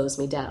only slows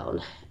me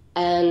down.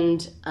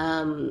 And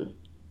I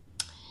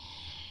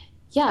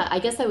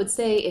guess I would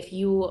say, if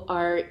you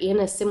are in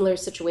a similar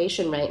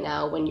situation right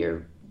now, when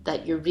you're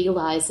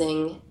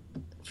realizing,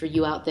 for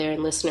you out there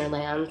in listener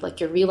land,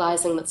 you're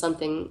realizing that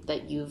something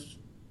that you've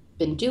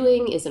been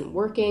doing isn't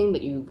working,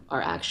 that you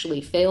are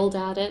actually failed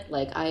at it.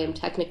 I am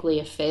technically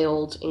a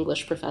failed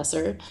English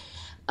professor.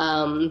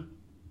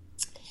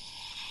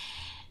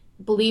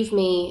 Believe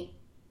me,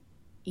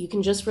 you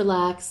can just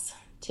relax,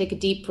 take a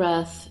deep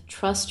breath,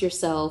 trust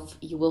yourself.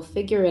 You will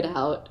figure it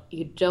out.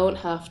 You don't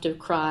have to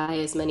cry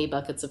as many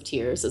buckets of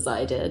tears as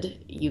I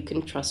did. You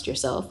can trust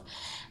yourself.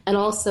 And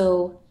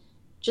also,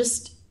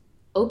 just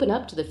open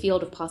up to the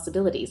field of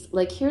possibilities.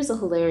 Here's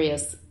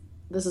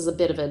this is a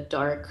bit of a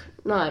dark,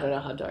 no, I don't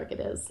know how dark it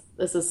is.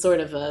 This is sort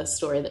of a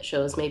story that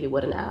shows maybe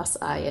what an ass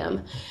I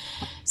am.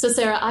 So,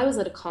 Sarah, I was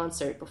at a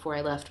concert before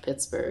I left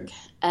Pittsburgh,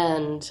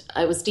 and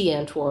I was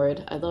Deanne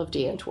Ward. I love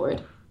Deanne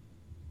Ward.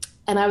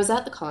 And I was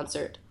at the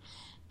concert,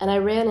 and I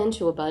ran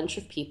into a bunch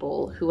of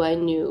people who I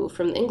knew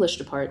from the English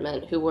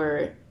department who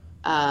were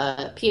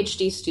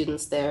PhD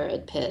students there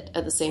at Pitt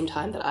at the same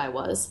time that I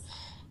was.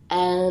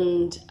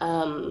 And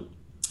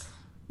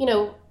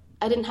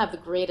I didn't have the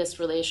greatest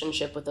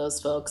relationship with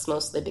those folks,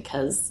 mostly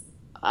because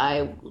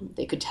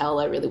they could tell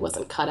I really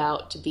wasn't cut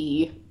out to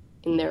be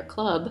in their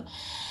club.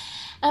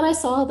 And I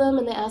saw them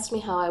and they asked me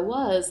how I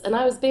was, and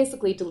I was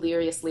basically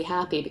deliriously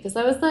happy because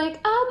I was like,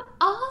 I'm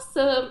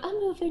awesome, I'm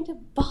moving to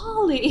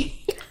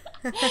Bali.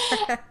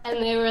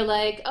 And they were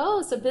like,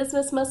 oh, so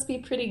business must be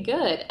pretty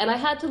good. And I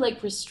had to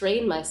like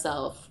restrain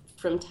myself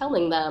from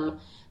telling them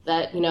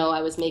that,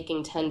 I was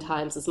making 10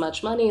 times as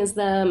much money as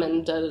them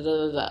and da da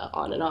da da,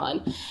 on and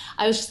on.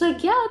 I was just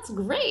like, yeah, it's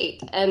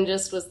great. And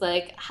just was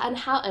like, and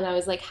I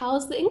was like,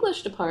 how's the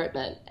English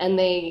department? And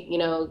they,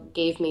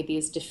 gave me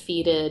these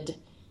defeated,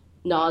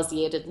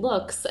 nauseated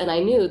looks, and I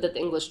knew that the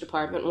English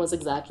department was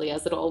exactly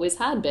as it always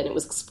had been. It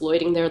was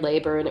exploiting their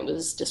labor and it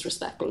was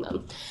disrespecting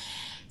them.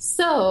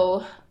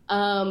 So,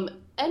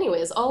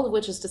 anyways, all of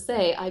which is to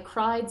say, I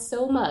cried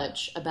so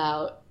much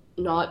about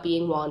not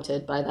being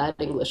wanted by that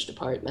English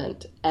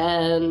department,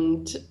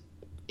 and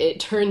it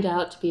turned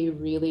out to be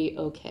really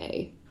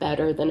okay,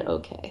 better than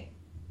okay.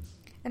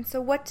 And so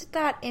what did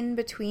that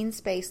in-between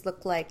space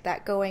look like,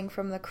 that going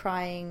from the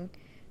crying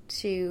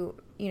to,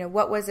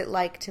 what was it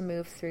like to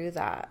move through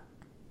that?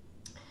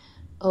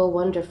 Oh,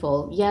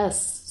 wonderful.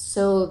 Yes.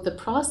 So the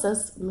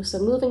process, so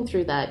moving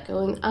through that,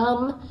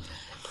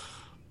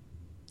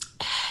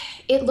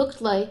 it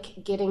looked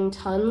like getting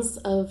tons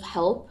of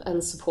help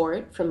and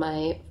support from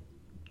my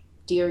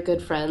dear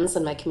good friends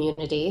and my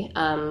community.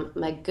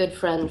 My good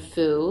friend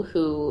Fu,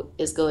 who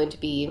is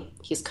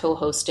he's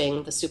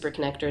co-hosting the Super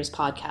Connectors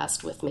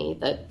podcast with me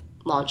that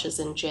launches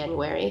in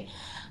January.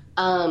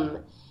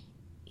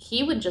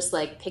 He would just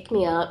like pick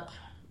me up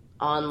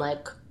on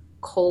like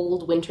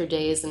cold winter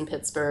days in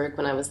Pittsburgh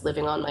when I was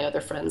living on my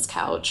other friend's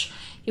couch.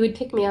 He would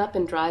pick me up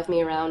and drive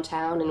me around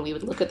town, and we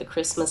would look at the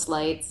Christmas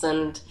lights,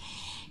 and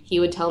he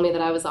would tell me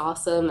that I was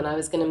awesome and I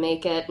was going to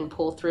make it and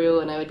pull through,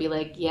 and I would be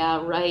like, yeah,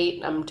 right,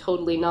 I'm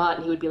totally not.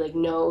 And he would be like,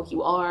 no,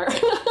 you are.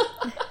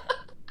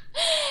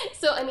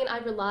 So, I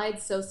relied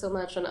so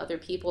much on other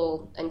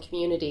people and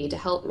community to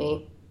help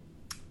me.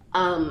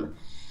 And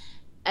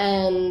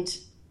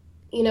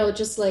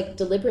just like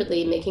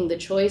deliberately making the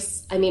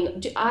choice. I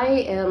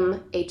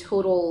am a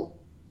total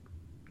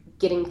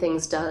getting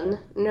things done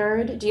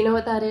nerd. Do you know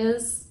what that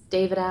is?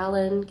 David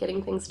Allen,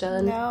 Getting Things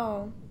Done?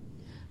 No.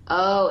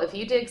 Oh, if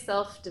you dig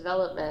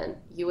self-development,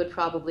 you would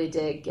probably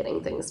dig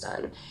Getting Things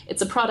Done.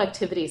 It's a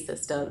productivity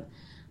system.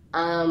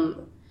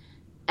 And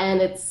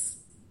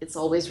it's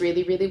always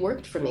really, really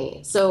worked for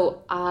me.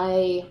 So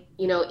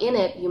in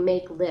it, you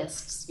make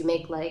lists. You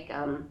make like,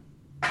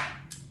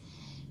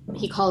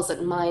 he calls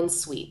it mind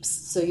sweeps.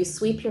 So you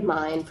sweep your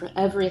mind for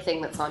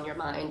everything that's on your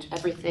mind,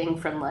 everything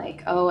from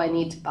like, oh, I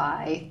need to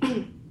buy,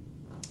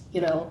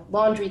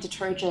 laundry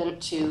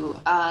detergent to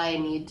I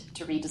need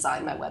to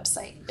redesign my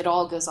website. It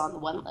all goes on the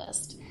one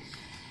list.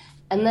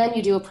 And then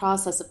you do a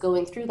process of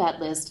going through that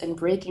list and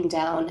breaking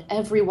down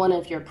every one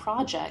of your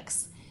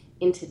projects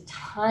into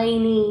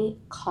tiny,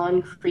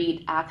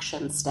 concrete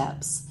action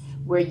steps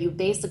where you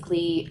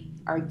basically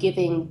are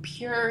giving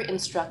pure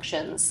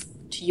instructions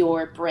to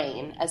your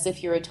brain as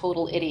if you're a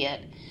total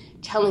idiot,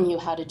 telling you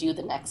how to do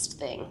the next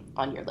thing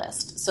on your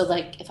list. So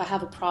like if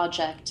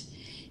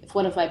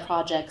one of my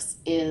projects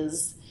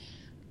is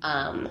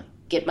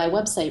get my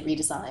website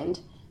redesigned,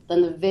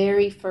 then the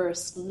very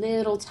first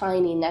little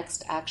tiny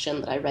next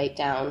action that I write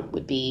down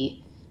would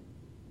be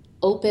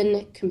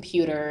open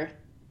computer,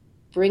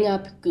 bring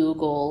up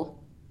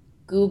Google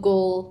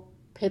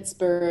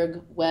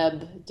Pittsburgh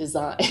web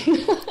design.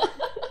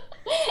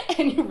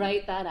 And you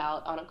write that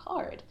out on a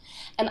card.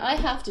 And I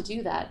have to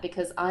do that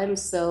because I'm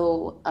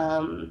so,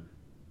 I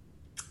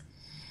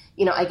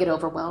get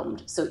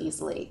overwhelmed so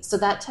easily. So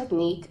that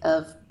technique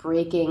of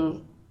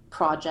breaking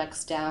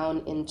projects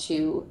down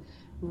into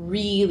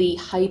really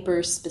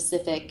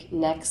hyper-specific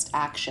next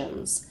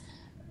actions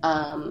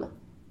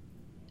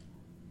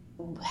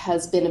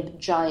has been a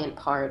giant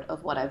part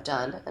of what I've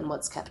done and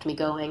what's kept me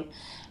going.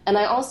 And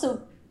I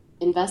also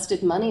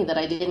invested money that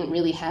I didn't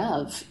really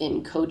have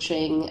in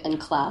coaching and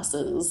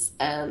classes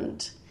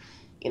and,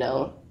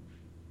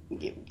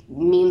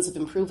 means of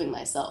improving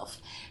myself.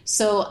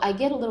 So I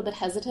get a little bit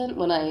hesitant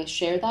when I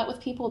share that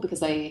with people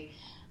because I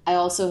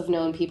also have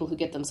known people who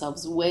get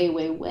themselves way,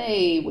 way,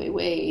 way, way,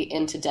 way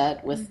into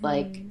debt with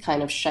like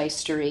kind of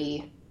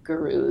shystery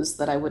gurus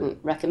that I wouldn't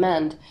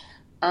recommend.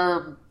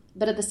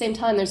 But at the same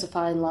time, there's a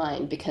fine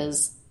line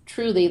because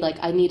truly, like,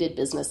 I needed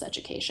business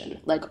education.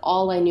 Like,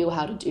 all I knew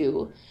how to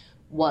do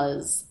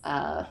was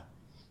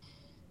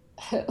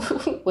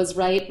was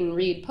write and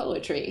read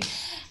poetry.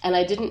 And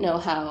I didn't know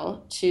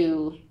how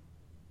to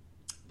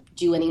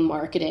do any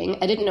marketing.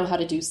 I didn't know how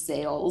to do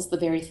sales. The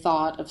very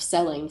thought of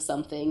selling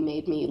something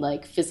made me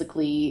like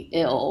physically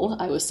ill.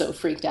 I was so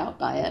freaked out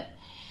by it.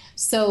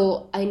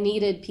 So I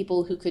needed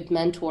people who could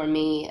mentor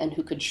me and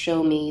who could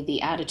show me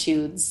the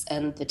attitudes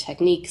and the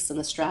techniques and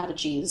the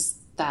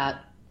strategies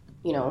that,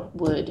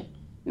 would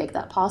make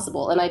that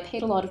possible. And I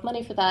paid a lot of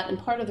money for that. And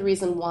part of the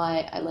reason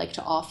why I like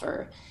to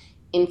offer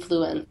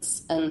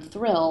Influence and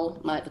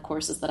Thrill, the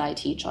courses that I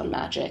teach on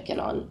magic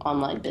and on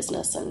online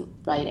business and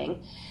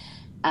writing,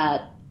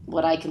 at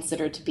what I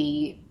consider to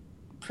be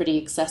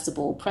pretty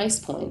accessible price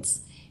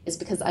points is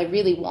because I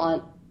really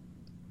want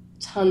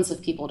tons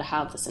of people to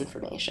have this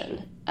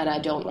information, and I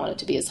don't want it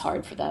to be as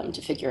hard for them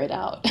to figure it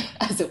out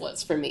as it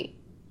was for me.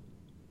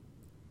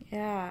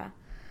 Yeah.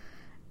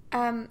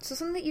 So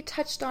something that you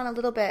touched on a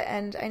little bit,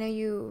 and I know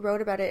you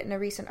wrote about it in a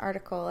recent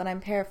article, and I'm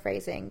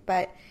paraphrasing,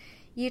 but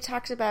you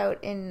talked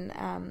about in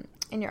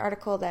your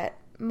article that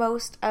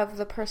most of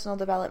the personal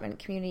development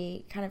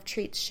community kind of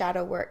treats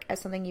shadow work as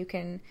something you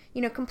can,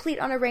 complete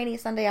on a rainy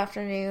Sunday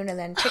afternoon and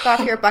then tick off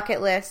your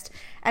bucket list.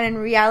 And in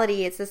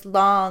reality, it's this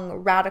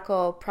long,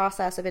 radical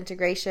process of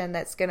integration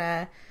that's going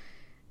to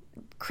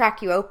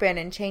crack you open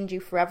and change you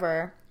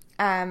forever.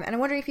 And I'm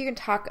wondering if you can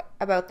talk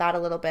about that a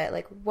little bit.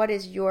 Like, what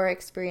is your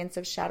experience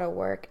of shadow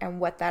work and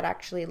what that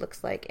actually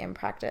looks like in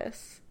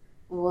practice?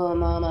 Whoa,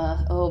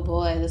 mama. Oh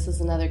boy, this is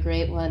another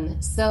great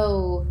one.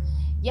 So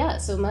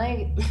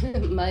my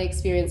my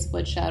experience of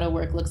what shadow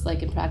work looks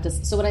like in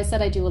practice. So when I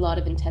said I do a lot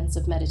of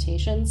intensive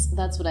meditations,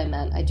 that's what I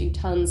meant. I do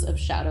tons of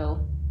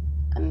shadow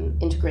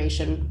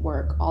integration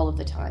work all of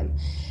the time.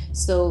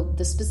 So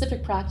the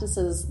specific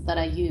practices that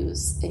I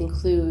use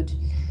include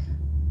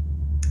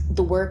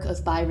the work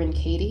of Byron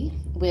Katie,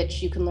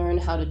 which you can learn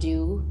how to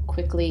do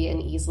quickly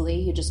and easily.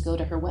 You just go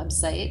to her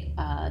website,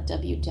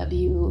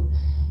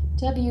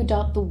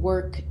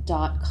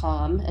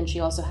 www.thework.com, and she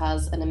also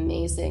has an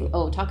amazing,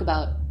 talk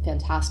about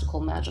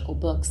fantastical magical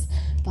books,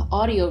 the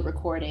audio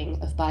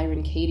recording of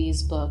Byron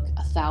Katie's book,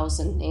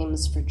 1,000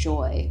 Names for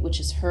Joy,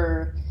 which is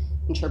her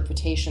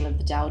interpretation of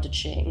the Tao Te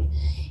Ching,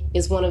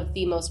 is one of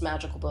the most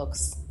magical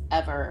books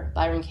ever.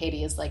 Byron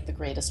Katie is like the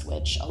greatest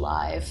witch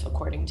alive,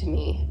 according to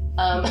me.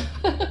 I'm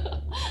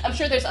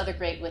sure there's other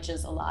great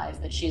witches alive,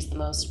 but she's the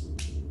most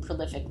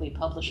prolifically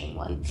publishing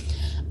one.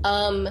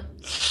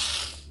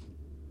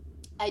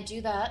 I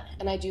do that,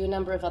 and I do a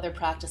number of other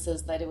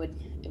practices that it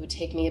would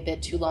take me a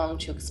bit too long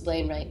to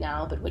explain right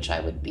now, but which I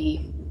would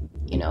be,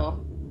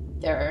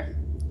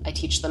 I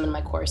teach them in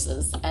my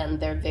courses, and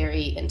they're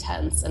very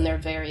intense, and they're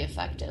very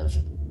effective.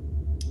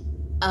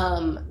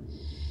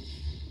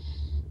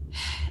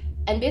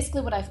 And basically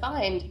what I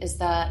find is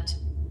that,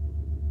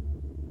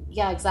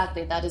 yeah,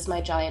 exactly, that is my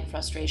giant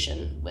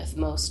frustration with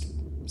most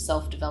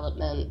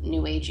self-development,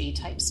 new agey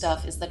type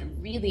stuff, is that it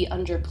really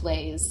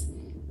underplays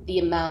the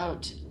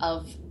amount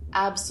of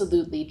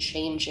absolutely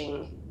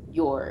changing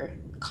your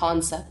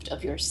concept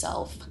of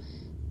yourself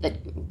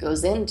that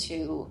goes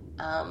into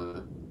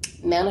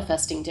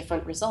manifesting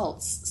different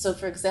results. So,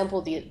 for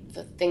example, the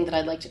thing that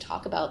I'd like to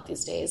talk about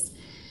these days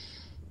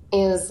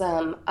is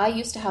I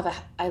used to have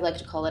I like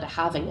to call it a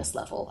havingness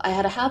level. I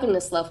had a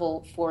havingness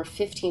level for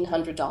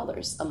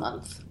 $1,500 a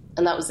month,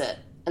 and that was it.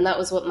 And that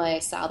was what my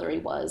salary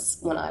was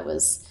when I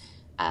was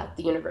at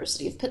the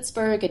University of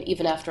Pittsburgh, and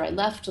even after I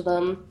left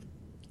them,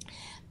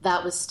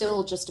 that was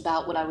still just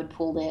about what I would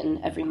pull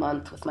in every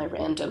month with my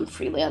random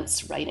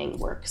freelance writing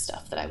work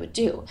stuff that I would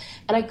do.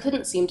 And I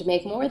couldn't seem to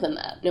make more than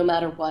that, no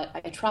matter what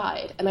I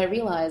tried. And I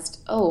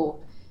realized,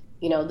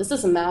 this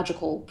is a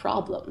magical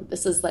problem.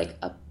 This is like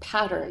a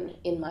pattern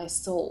in my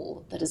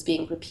soul that is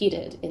being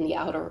repeated in the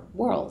outer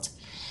world.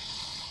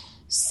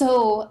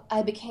 So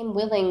I became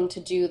willing to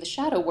do the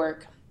shadow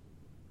work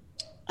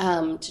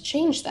to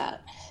change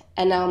that.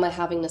 And now my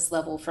havingness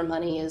level for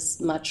money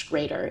is much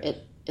greater.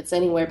 It's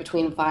anywhere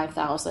between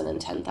 $5,000 and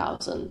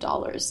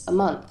 $10,000 a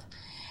month.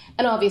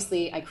 And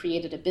obviously, I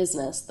created a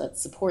business that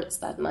supports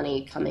that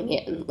money coming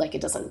in, like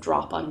it doesn't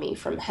drop on me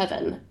from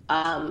heaven.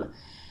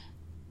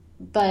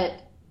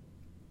 But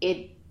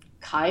it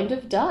kind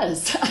of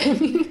does. I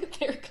mean,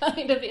 there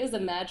kind of is a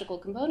magical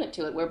component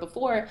to it, where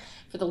before,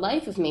 for the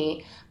life of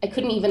me, I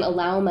couldn't even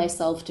allow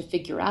myself to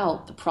figure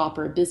out the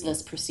proper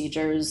business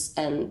procedures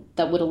and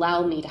that would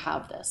allow me to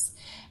have this.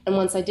 And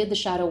once I did the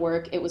shadow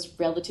work, it was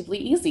relatively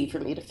easy for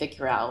me to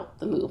figure out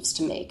the moves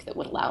to make that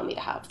would allow me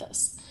to have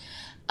this.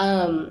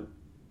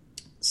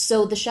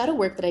 So the shadow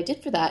work that I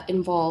did for that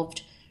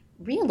involved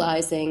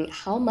realizing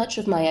how much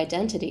of my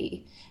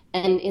identity,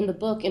 and in the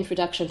book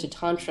Introduction to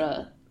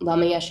Tantra,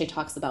 Lama Yeshe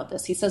talks about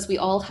this. He says we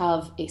all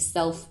have a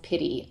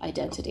self-pity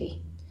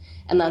identity,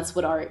 and that's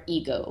what our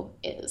ego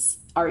is.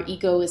 Our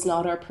ego is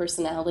not our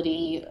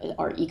personality.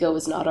 Our ego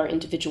is not our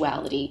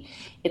individuality.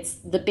 It's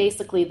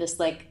basically this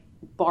like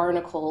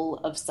barnacle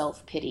of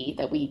self-pity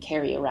that we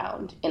carry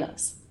around in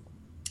us.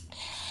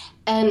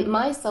 And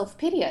my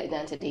self-pity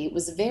identity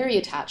was very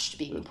attached to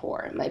being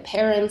poor. My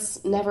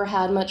parents never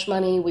had much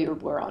money. We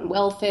were on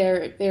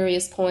welfare at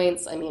various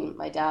points. I mean,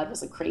 my dad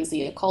was a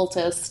crazy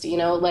occultist,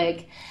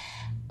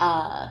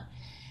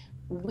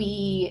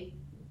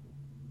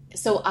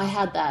 so I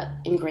had that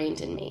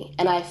ingrained in me.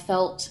 And I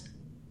felt,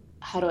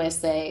 I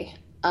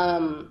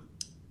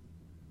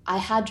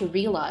had to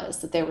realize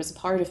that there was a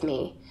part of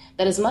me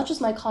that, as much as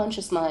my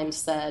conscious mind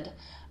said,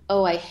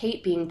 oh, I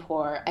hate being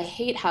poor, I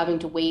hate having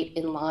to wait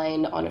in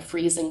line on a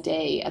freezing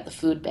day at the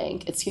food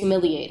bank, it's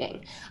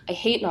humiliating. I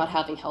hate not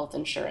having health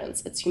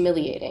insurance, it's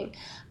humiliating.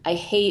 I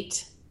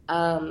hate,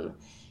 having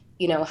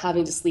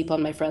to sleep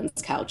on my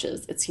friends'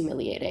 couches, it's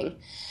humiliating.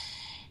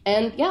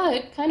 And yeah,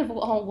 it kind of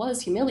all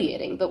was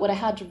humiliating. But what I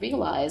had to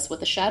realize, what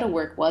the shadow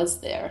work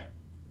was there,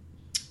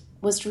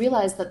 was to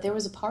realize that there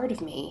was a part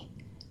of me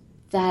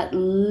that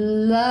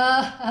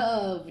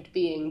loved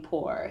being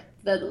poor,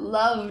 that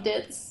loved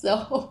it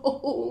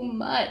so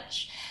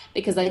much,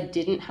 because I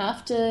didn't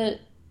have to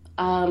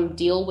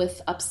deal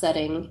with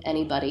upsetting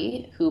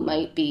anybody who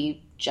might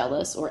be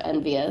jealous or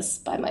envious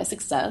by my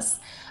success.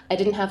 I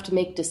didn't have to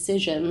make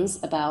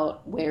decisions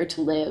about where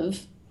to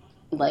live.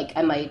 Like,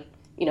 I might,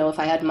 if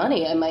I had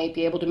money, I might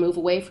be able to move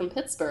away from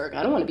Pittsburgh.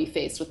 I don't want to be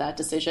faced with that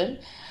decision.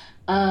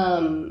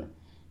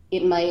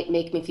 It might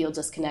make me feel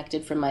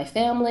disconnected from my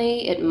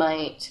family. It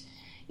might,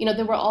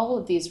 there were all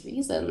of these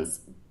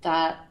reasons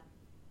that,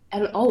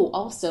 and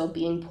also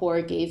being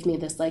poor gave me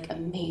this like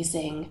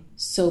amazing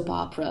soap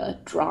opera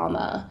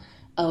drama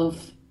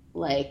of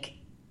like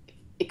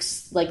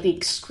the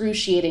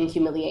excruciating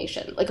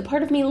humiliation. Like a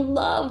part of me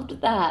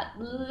loved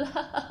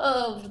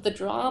the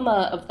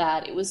drama of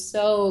that. It was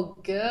so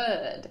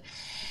good.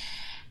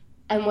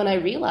 And when I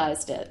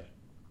realized it,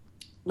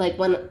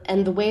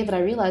 the way that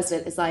I realized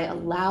it is I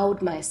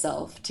allowed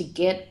myself to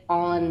get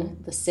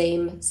on the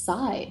same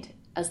side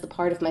as the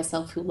part of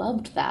myself who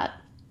loved that.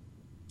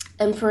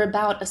 And for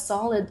about a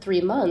solid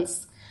 3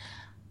 months,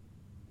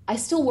 I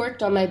still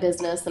worked on my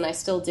business and I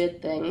still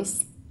did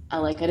things.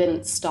 I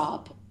didn't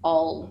stop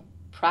all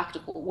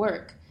practical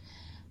work.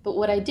 But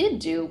what I did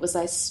do was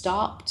I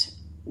stopped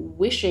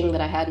wishing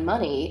that I had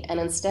money, and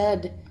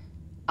instead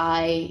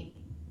I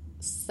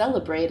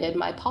celebrated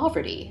my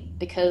poverty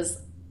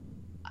because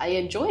I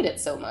enjoyed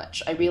it so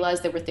much. I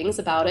realized there were things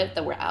about it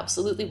that were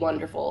absolutely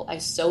wonderful. I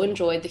so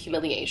enjoyed the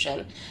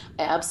humiliation.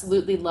 I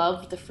absolutely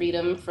loved the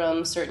freedom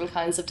from certain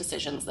kinds of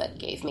decisions that it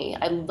gave me.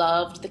 I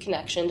loved the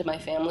connection to my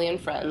family and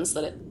friends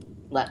that it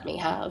let me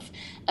have.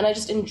 And I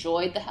just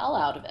enjoyed the hell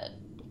out of it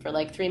for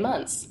like 3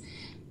 months.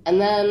 And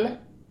then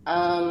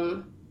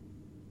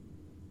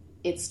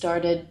it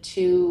started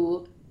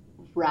to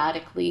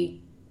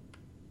radically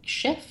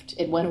shift.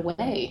 It went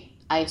away.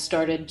 I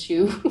started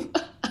to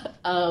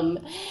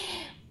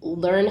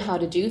learn how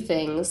to do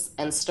things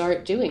and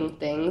start doing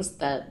things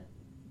that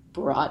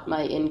brought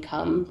my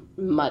income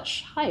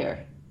much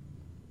higher.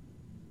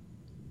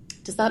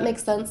 Does that make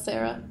sense,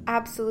 Sarah?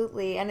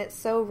 Absolutely. And it's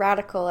so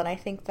radical, and I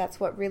think that's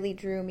what really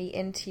drew me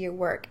into your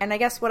work. And I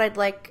guess what I'd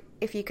like,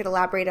 if you could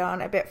elaborate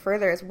on a bit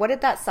further, is what did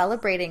that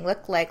celebrating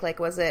look like? Like,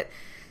 was it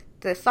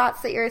the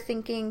thoughts that you're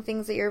thinking,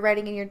 things that you're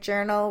writing in your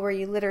journal? Were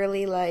you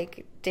literally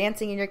like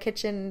dancing in your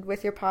kitchen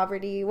with your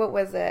poverty? What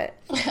was it?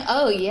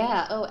 Oh,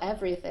 yeah. Oh,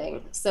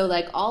 everything. So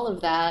like all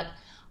of that.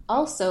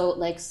 Also,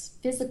 like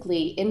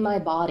physically in my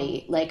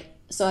body,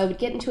 so I would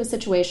get into a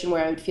situation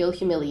where I would feel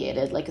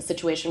humiliated, like a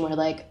situation where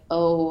like,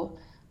 oh,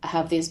 I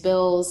have these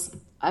bills.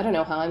 I don't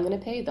know how I'm going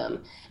to pay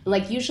them. And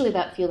like usually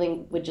that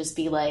feeling would just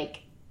be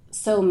like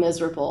so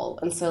miserable.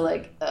 And so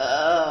like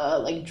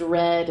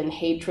dread and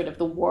hatred of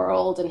the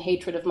world and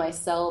hatred of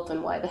myself.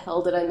 And why the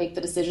hell did I make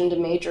the decision to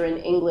major in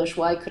English?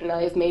 Why couldn't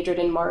I have majored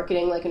in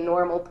marketing like a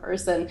normal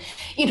person?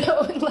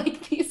 And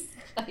like these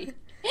like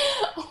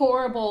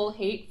horrible,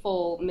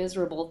 hateful,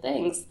 miserable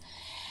things.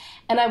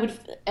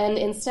 And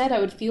instead I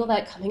would feel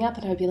that coming up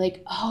and I would be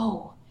like,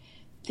 oh,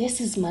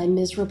 this is my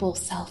miserable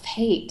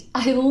self-hate.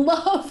 I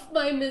love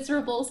my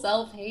miserable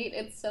self-hate.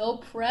 It's so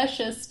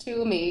precious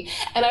to me.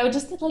 And I would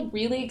just get like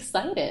really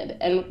excited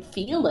and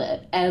feel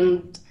it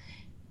and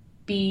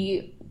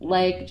be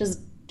like,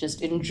 just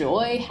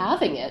enjoy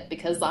having it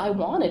because I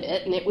wanted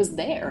it and it was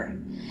there.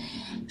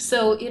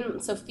 So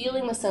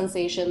feeling the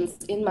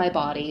sensations in my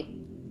body,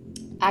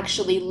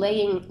 actually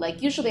laying,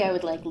 like usually I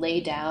would like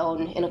lay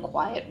down in a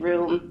quiet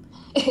room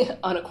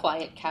on a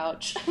quiet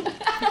couch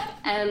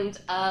and,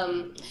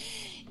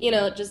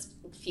 just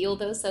feel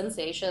those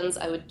sensations.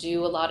 I would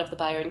do a lot of the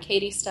Byron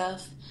Katie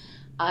stuff.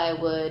 I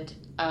would,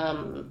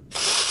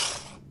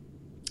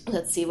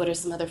 let's see, what are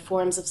some other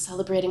forms of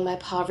celebrating my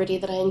poverty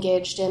that I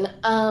engaged in?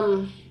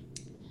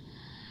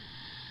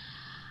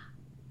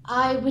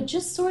 I would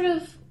just sort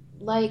of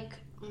like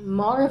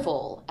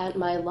marvel at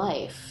my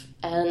life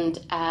and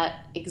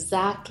at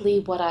exactly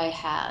what I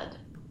had.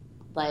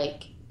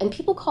 And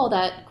people call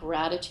that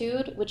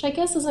gratitude, which I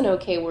guess is an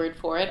okay word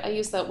for it. I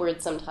use that word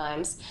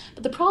sometimes.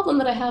 But the problem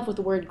that I have with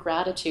the word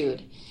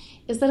gratitude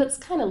is that it's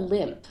kind of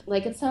limp.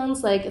 Like, it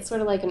sounds like, it's sort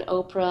of like an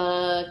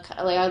Oprah,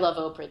 like, I love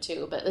Oprah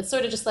too, but it's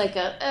sort of just like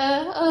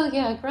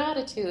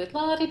gratitude,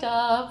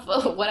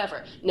 la-di-da,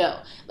 whatever.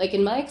 No, like,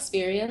 in my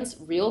experience,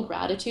 real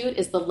gratitude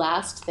is the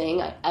last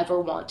thing I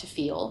ever want to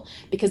feel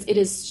because it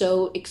is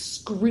so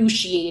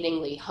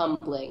excruciatingly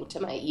humbling to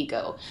my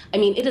ego. I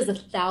mean, it is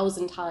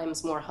 1,000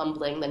 times more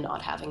humbling than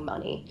not having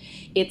money.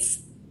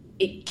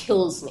 It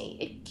kills me.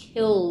 It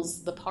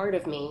kills the part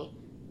of me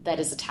that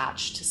is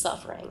attached to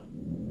suffering.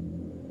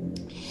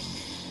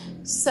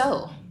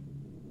 So,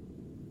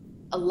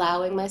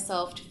 allowing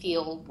myself to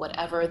feel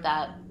whatever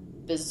that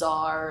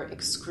bizarre,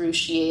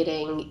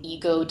 excruciating,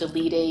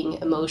 ego-deleting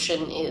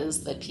emotion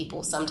is that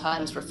people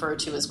sometimes refer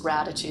to as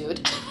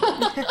gratitude.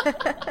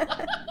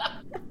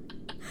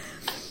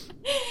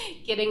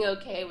 Getting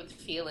okay with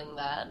feeling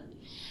that.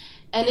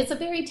 And it's a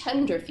very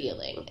tender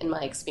feeling in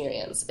my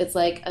experience. It's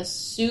like a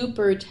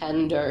super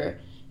tender,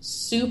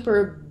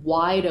 super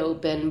wide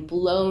open,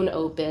 blown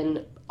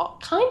open,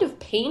 kind of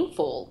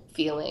painful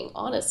feeling,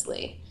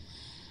 honestly.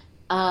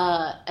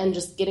 And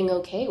just getting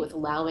okay with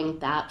allowing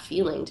that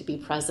feeling to be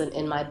present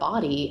in my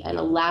body and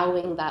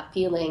allowing that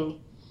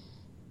feeling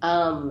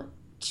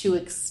to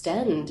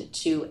extend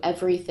to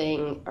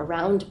everything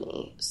around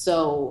me.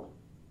 So,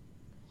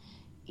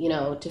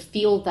 to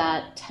feel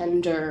that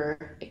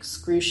tender,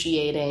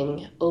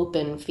 excruciating,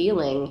 open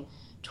feeling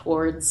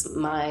towards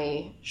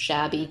my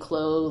shabby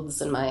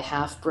clothes and my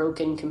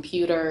half-broken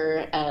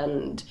computer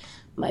and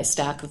my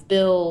stack of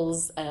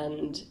bills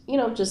and,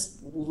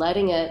 just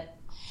letting it.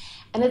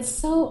 And it's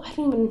so,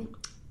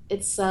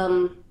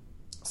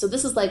 so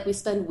this is like we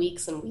spend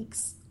weeks and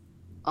weeks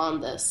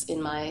on this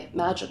in my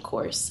magic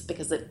course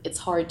because it's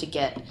hard to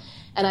get.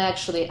 And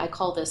I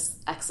call this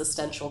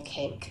existential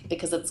kink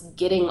because it's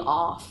getting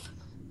off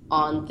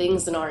on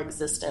things in our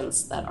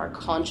existence that our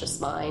conscious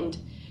mind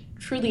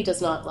truly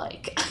does not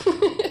like.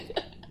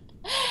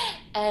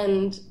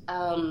 And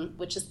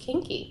which is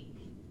kinky.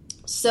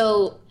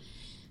 So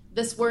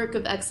this work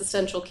of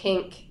existential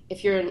kink,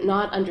 if you're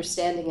not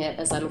understanding it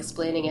as I'm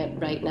explaining it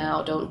right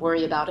now, don't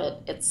worry about it.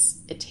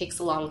 It takes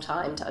a long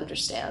time to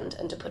understand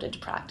and to put into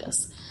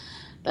practice.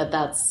 But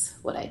that's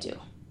what I do.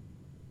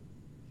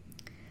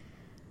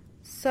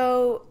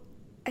 So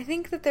I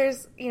think that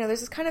there's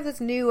this kind of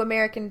this new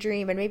American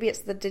dream, and maybe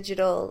it's the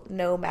digital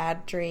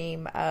nomad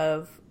dream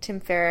of Tim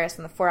Ferriss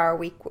and the 4-hour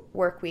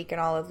work week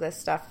and all of this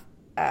stuff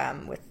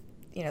with,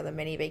 the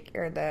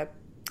the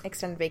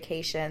extended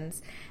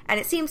vacations. And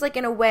it seems like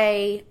in a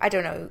way, I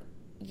don't know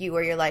you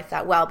or your life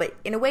that well, but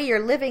in a way you're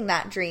living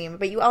that dream,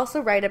 but you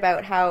also write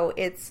about how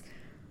it's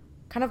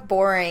kind of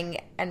boring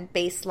and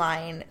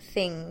baseline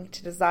thing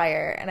to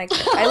desire. And I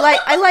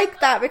like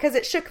that because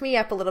it shook me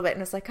up a little bit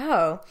and it's like,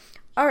 oh,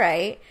 all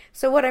right.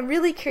 So what I'm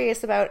really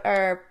curious about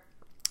are,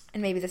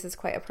 and maybe this is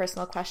quite a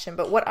personal question,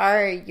 but what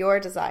are your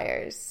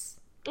desires?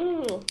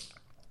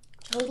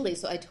 Totally.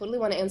 So I totally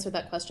want to answer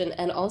that question.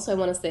 And also I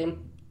want to say,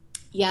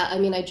 yeah,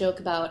 I joke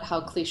about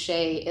how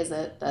cliche is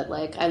it that,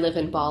 like, I live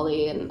in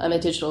Bali and I'm a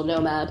digital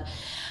nomad.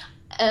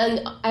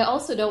 And I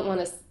also don't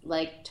want to,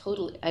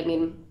 totally,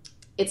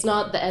 it's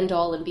not the end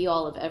all and be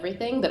all of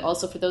everything, but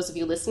also for those of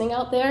you listening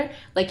out there,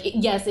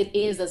 yes, it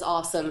is as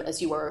awesome as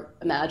you are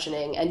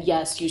imagining. And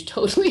yes, you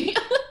totally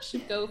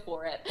should go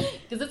for it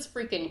because it's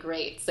freaking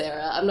great,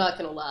 Sarah. I'm not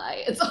going to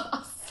lie. It's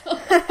awesome.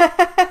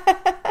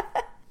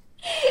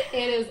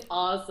 It is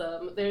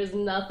awesome. There's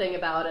nothing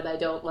about it I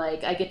don't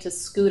like. I get to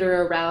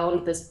scooter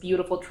around this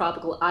beautiful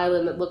tropical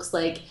island that looks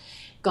like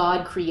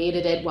God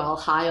created it while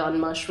high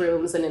on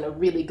mushrooms and in a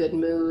really good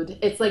mood.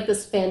 It's like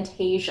this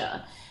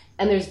fantasia.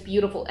 And there's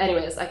beautiful,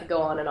 anyways, I could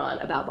go on and on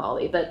about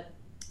Bali, but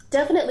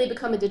definitely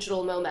become a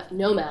digital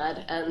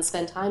nomad and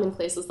spend time in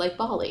places like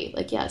Bali.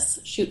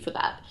 Yes, shoot for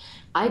that.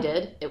 I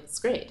did. It was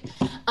great.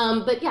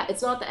 But yeah,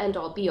 it's not the end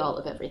all be all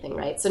of everything,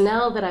 right? So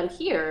now that I'm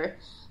here,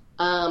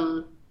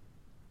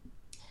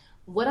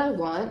 what I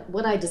want,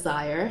 what I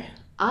desire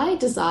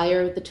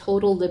the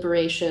total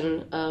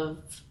liberation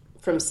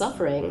from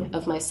suffering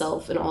of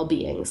myself and all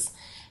beings.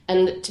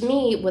 And to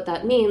me, what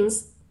that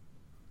means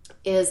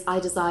is I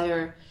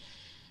desire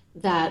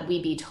that we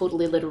be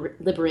totally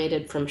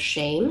liberated from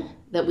shame,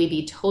 that we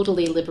be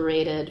totally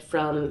liberated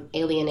from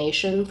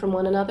alienation from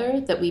one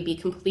another, that we be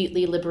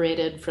completely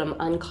liberated from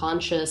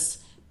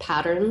unconscious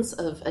patterns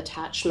of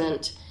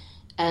attachment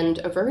and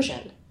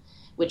aversion,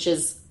 which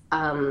is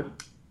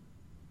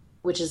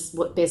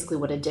basically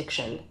what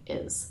addiction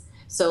is.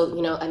 So,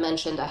 I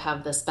mentioned I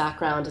have this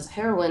background as a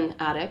heroin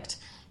addict,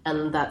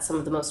 and that some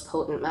of the most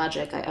potent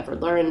magic I ever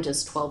learned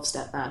is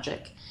 12-step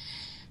magic.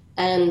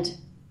 And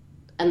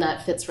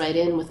that fits right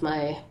in with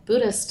my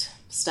Buddhist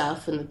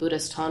stuff, and the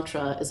Buddhist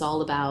Tantra is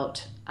all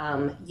about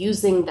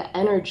using the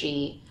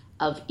energy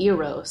of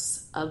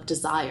eros, of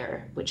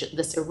desire, which is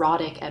this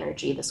erotic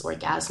energy, this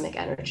orgasmic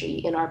energy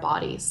in our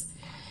bodies.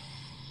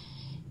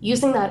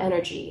 Using that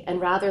energy, and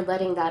rather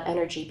letting that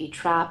energy be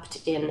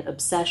trapped in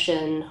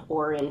obsession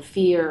or in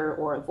fear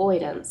or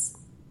avoidance,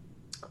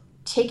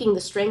 taking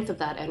the strength of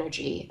that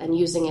energy and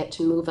using it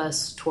to move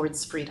us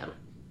towards freedom.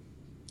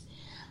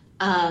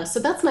 So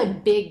that's my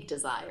big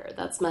desire.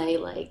 That's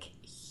my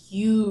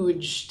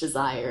huge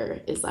desire,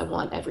 is I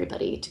want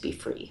everybody to be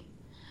free.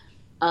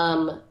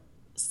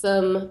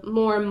 Some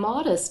more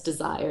modest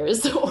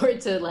desires, or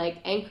to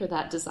anchor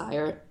that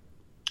desire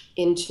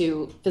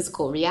into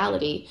physical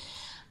reality.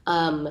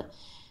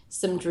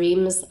 Some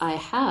dreams I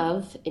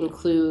have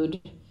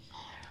include,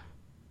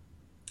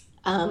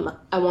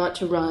 I want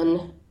to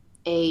run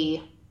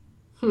a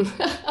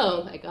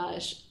oh my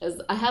gosh,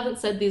 I have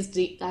not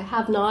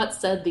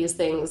said these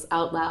things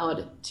out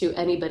loud to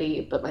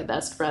anybody but my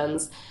best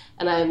friends,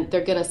 and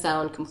they're gonna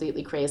sound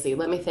completely crazy.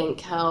 Let me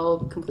think,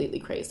 how completely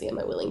crazy am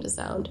I willing to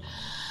sound?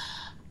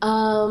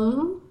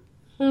 I'll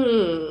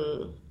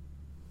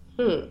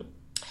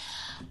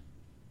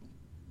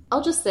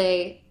just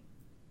say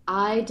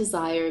I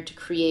desire to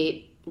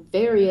create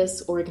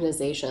various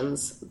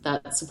organizations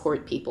that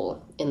support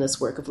people in this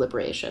work of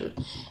liberation.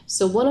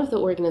 So one of the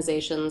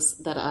organizations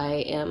that I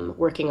am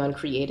working on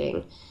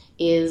creating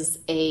is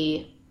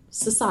a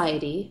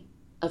society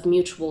of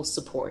mutual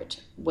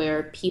support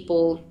where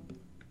people,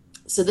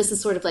 so this is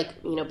sort of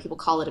like, people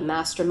call it a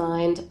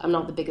mastermind. I'm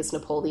not the biggest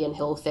Napoleon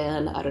Hill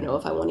fan. I don't know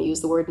if I want to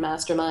use the word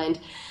mastermind,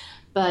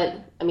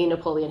 but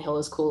Napoleon Hill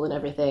is cool and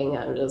everything.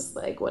 I'm just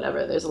like,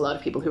 whatever. There's a lot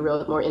of people who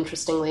wrote more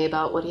interestingly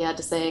about what he had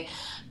to say.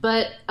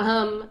 But,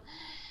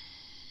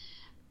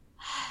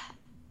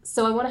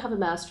 so I want to have a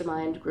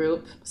mastermind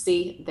group.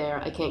 See, there,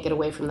 I can't get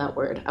away from that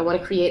word. I want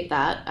to create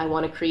that. I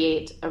want to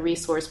create a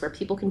resource where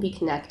people can be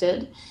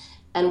connected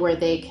and where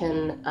they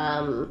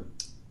can,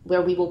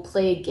 where we will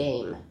play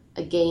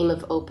a game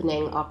of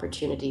opening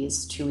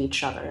opportunities to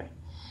each other.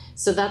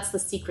 So that's the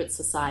secret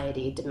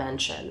society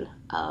dimension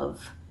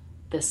of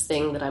this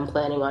thing that I'm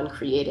planning on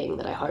creating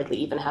that I hardly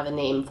even have a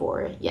name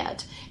for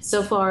yet.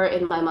 So far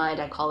in my mind,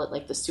 I call it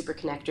like the Super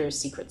Connectors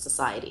Secret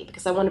Society,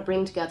 because I want to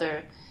bring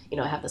together,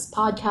 I have this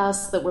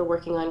podcast that we're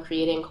working on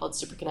creating called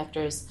Super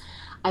Connectors.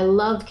 I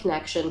love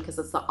connection because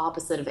it's the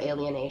opposite of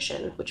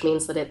alienation, which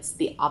means that it's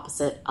the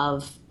opposite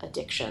of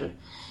addiction.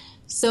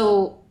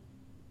 So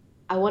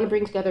I want to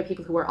bring together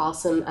people who are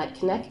awesome at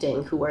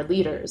connecting, who are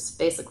leaders,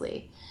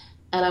 basically.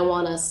 And I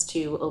want us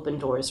to open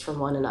doors from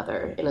one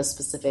another in a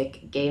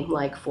specific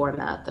game-like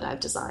format that I've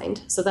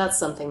designed. So that's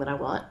something that I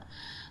want.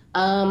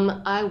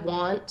 I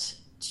want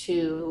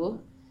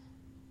to,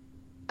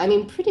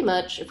 pretty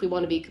much, if we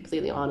want to be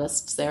completely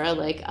honest, Sarah,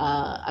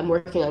 I'm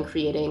working on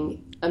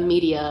creating a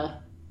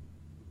media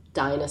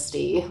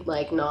dynasty,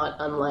 not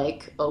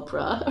unlike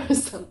Oprah or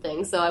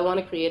something. So I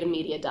want to create a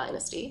media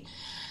dynasty.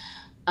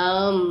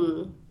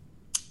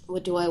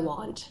 What do I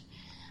want?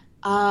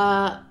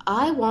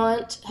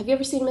 Have you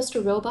ever seen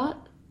Mr.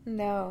 Robot?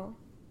 No.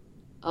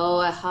 Oh,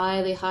 I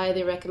highly,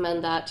 highly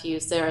recommend that to you,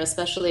 Sarah,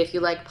 especially if you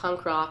like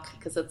punk rock,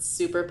 because it's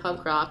super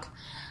punk rock.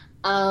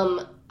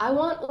 I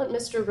want what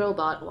Mr.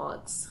 Robot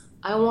wants.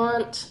 I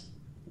want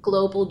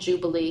global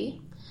jubilee.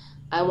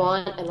 I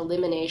want an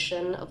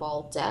elimination of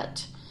all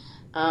debt.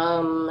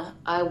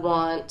 I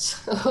want,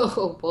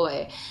 oh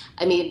boy,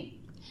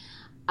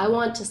 I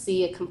want to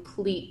see a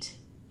complete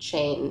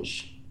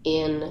change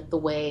in the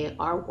way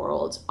our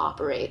world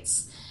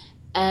operates.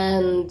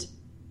 And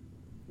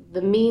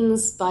the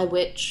means by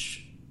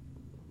which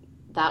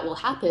that will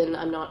happen,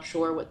 I'm not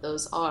sure what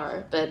those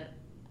are. But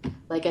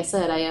like I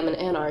said, I am an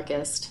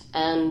anarchist.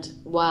 And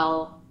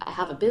while I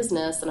have a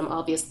business, and I'm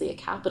obviously a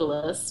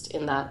capitalist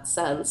in that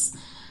sense,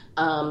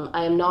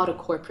 I am not a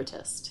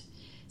corporatist.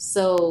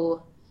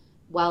 So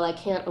while I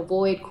can't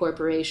avoid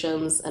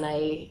corporations, and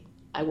I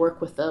work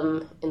with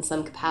them in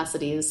some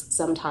capacities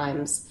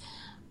sometimes,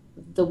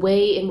 the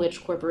way in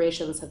which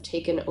corporations have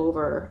taken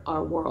over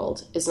our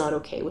world is not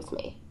okay with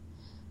me.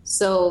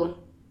 So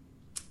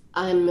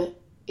I'm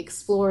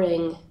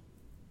exploring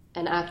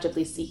and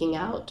actively seeking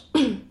out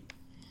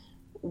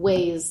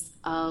ways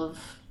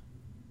of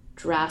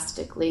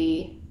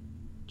drastically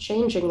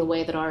changing the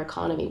way that our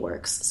economy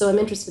works. So I'm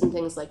interested in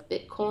things like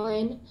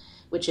Bitcoin,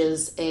 which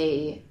is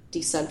a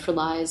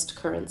decentralized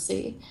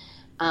currency.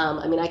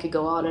 I could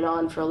go on and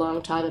on for a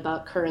long time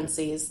about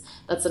currencies.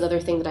 That's another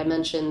thing that I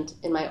mentioned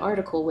in my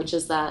article, which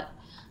is that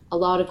a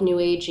lot of new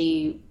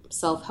agey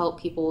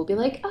self-help people will be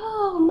like,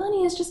 oh,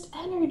 money is just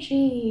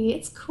energy.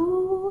 It's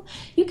cool.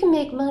 You can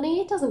make money.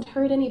 It doesn't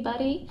hurt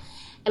anybody.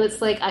 And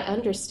it's like, I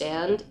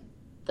understand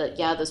that,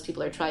 yeah, those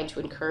people are trying to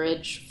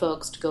encourage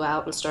folks to go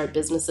out and start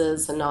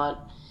businesses and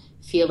not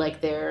feel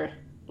like they're,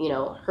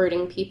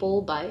 hurting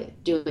people by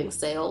doing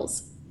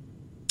sales.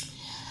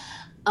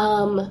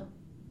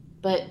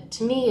 But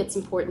to me, it's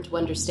important to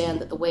understand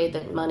that the way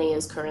that money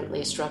is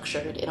currently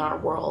structured in our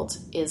world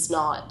is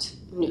not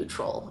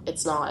neutral.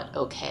 It's not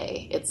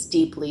okay. It's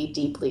deeply,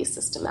 deeply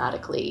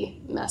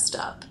systematically messed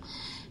up.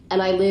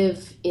 And I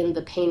live in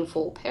the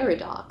painful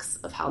paradox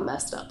of how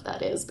messed up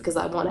that is, because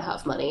I want to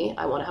have money,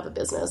 I want to have a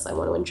business, I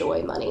want to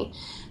enjoy money.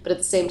 But at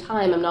the same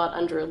time, I'm not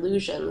under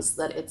illusions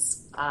that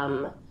it's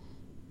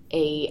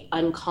a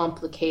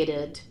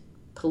uncomplicated,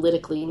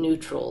 politically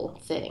neutral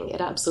thing.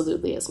 It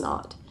absolutely is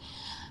not.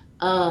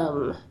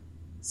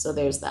 So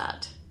there's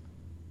that.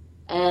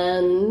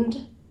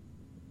 And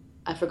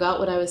I forgot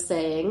what I was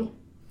saying,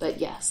 but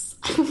yes.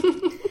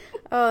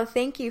 Oh,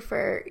 thank you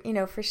for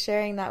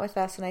sharing that with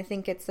us. And I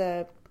think it's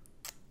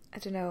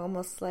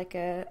almost like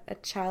a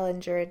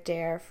challenge or a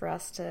dare for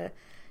us to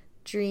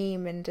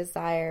dream and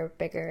desire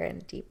bigger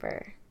and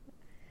deeper.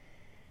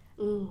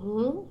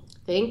 Mm-hmm.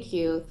 Thank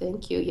you.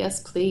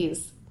 Yes,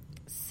 please.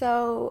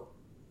 So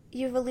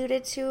you've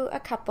alluded to a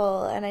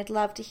couple, and I'd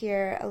love to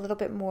hear a little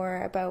bit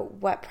more about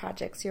what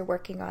projects you're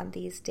working on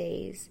these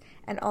days.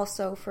 And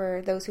also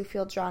for those who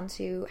feel drawn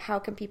to, how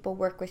can people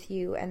work with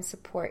you and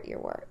support your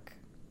work?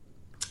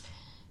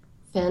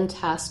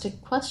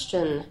 Fantastic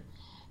question.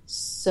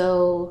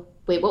 So,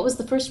 wait, what was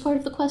the first part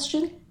of the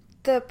question?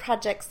 The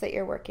projects that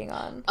you're working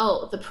on.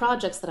 Oh, the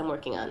projects that I'm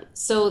working on.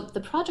 So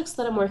the projects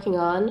that I'm working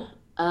on,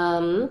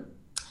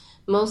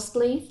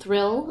 Mostly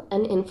thrill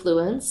and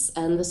influence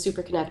and the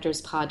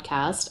Superconnectors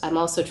podcast. I'm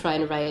also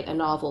trying to write a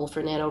novel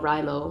for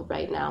NaNoWriMo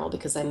right now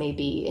because I may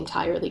be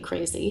entirely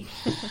crazy.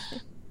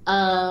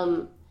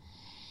 Um,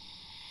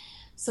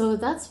 so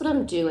that's what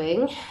I'm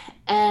doing.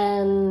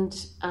 And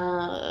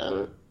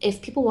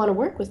if people want to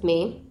work with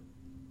me,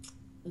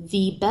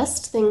 the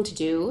best thing to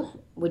do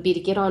would be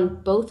to get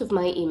on both of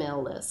my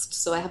email lists.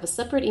 So I have a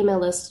separate email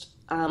list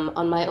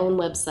on my own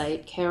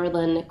website,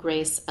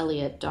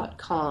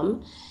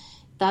 carolyngraceelliott.com.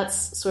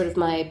 That's sort of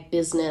my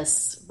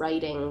business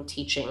writing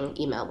teaching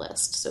email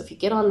list. So if you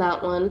get on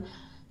that one,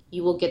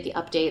 you will get the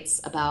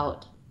updates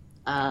about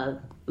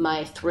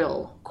my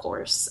Thrill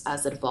course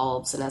as it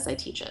evolves and as I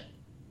teach it.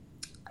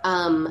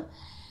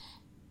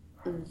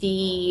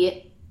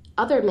 The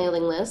other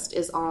mailing list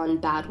is on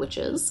Bad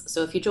Witches.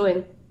 So if you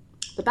join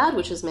the Bad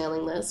Witches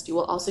mailing list, you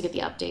will also get the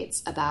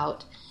updates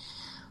about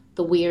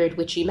the weird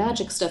witchy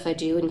magic stuff I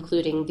do,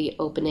 including the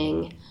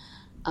opening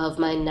of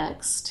my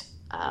next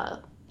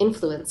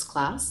influence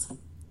class.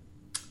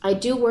 I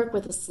do work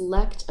with a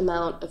select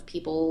amount of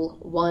people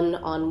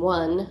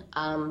one-on-one,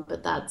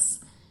 but that's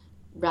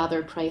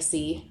rather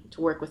pricey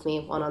to work with me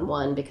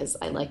one-on-one because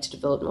I like to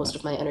devote most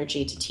of my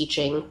energy to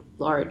teaching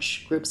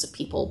large groups of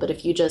people. But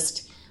if you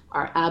just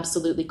are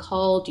absolutely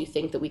called, you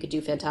think that we could do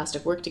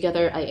fantastic work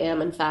together, I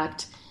am, in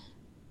fact,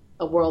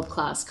 a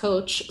world-class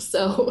coach,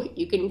 so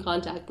you can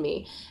contact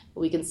me.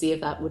 We can see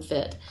if that would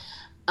fit.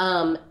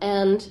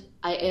 And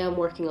I am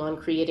working on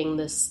creating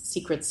this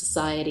secret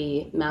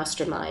society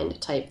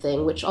mastermind type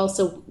thing, which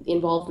also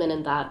involvement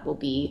in that will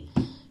be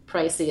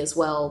pricey as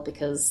well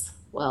because,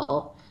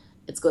 well,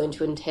 it's going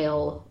to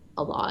entail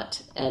a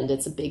lot and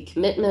it's a big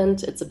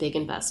commitment, it's a big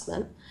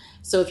investment.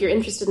 So if you're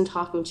interested in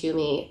talking to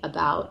me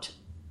about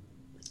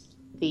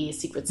the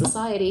secret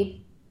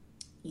society,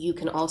 you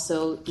can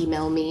also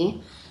email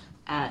me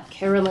at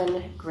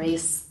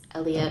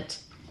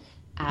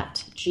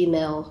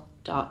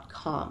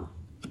carolyngraceelliott@gmail.com.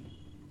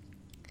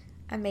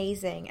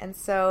 Amazing. And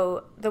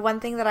so the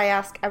one thing that I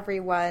ask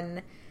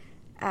everyone,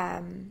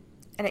 and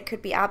it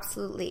could be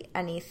absolutely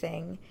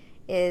anything,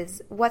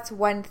 is what's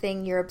one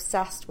thing you're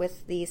obsessed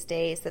with these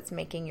days that's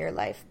making your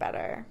life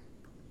better?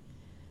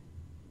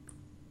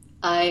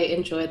 I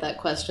enjoyed that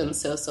question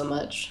so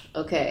much.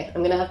 Okay,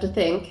 I'm going to have to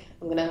think.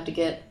 I'm going to have to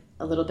get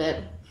a little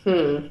bit,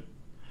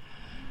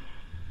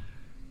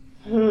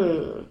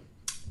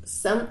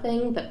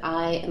 something that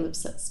I am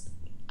obsessed.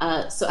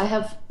 So I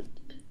have,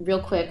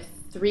 real quick,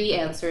 3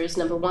 answers.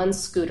 Number 1,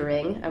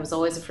 scootering. I was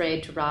always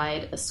afraid to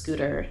ride a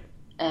scooter,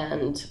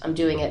 and I'm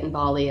doing it in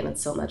Bali, and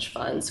it's so much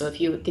fun. So if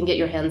you can get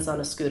your hands on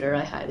a scooter,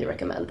 I highly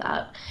recommend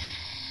that.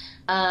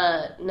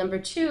 Number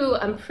 2,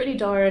 I'm pretty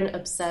darn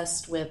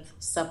obsessed with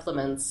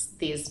supplements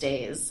these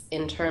days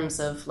in terms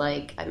of,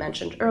 like I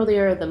mentioned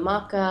earlier, the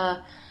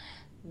maca,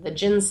 the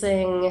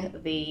ginseng,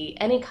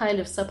 any kind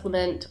of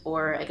supplement,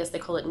 or I guess they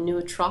call it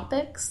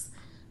nootropics,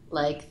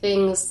 like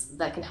things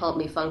that can help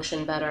me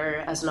function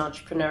better as an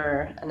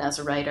entrepreneur and as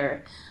a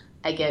writer.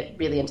 I get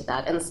really into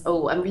that. And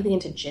I'm really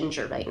into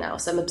ginger right now.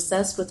 So I'm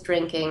obsessed with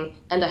drinking,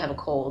 and I have a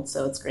cold,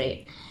 so it's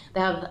great. They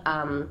have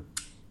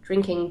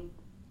drinking,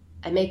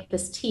 I make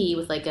this tea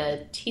with like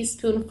a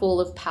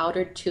teaspoonful of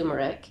powdered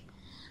turmeric,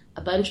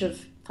 a bunch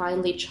of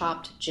finely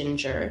chopped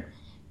ginger,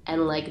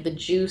 and like the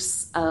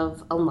juice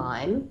of a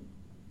lime,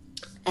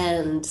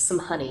 and some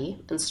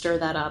honey, and stir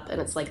that up,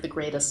 and it's like the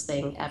greatest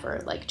thing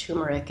ever. Like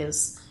turmeric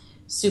is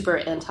super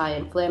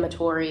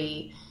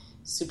anti-inflammatory,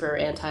 super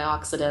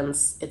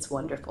antioxidants. It's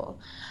wonderful.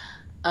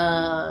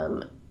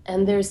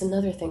 And there's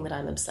another thing that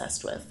I'm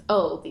obsessed with.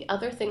 Oh, the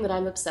other thing that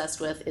I'm obsessed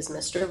with is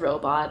Mr.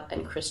 Robot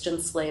and Christian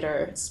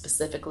Slater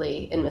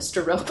specifically in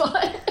Mr.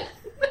 Robot.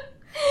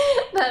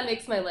 That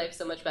makes my life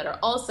so much better.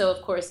 Also,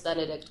 of course,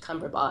 Benedict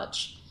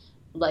Cumberbatch.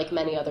 Like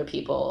many other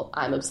people,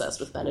 I'm obsessed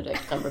with Benedict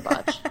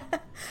Cumberbatch.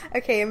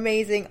 Okay,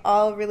 amazing.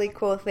 All really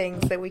cool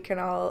things that we can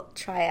all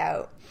try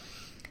out.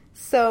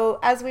 So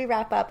as we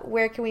wrap up,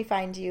 where can we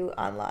find you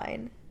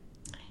online?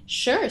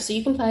 Sure. So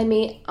you can find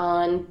me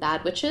on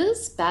Bad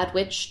Witches,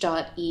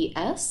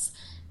 badwitch.es,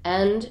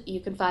 and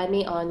you can find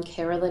me on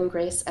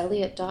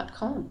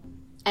carolyngraceelliott.com.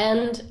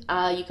 And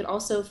you can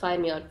also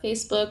find me on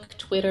Facebook,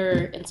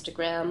 Twitter,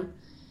 Instagram.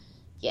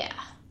 Yeah.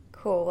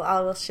 Cool.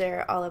 I will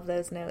share all of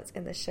those notes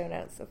in the show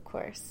notes, of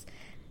course.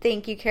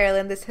 Thank you,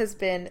 Carolyn. This has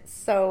been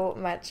so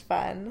much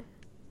fun.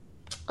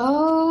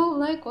 Oh,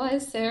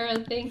 likewise, Sarah.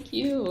 Thank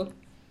you.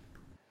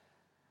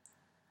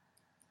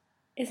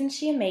 Isn't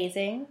she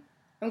amazing?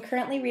 I'm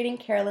currently reading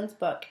Carolyn's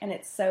book, and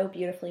it's so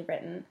beautifully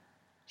written.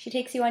 She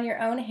takes you on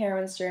your own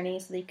heroine's journey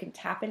so that you can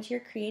tap into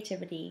your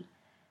creativity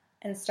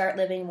and start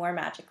living more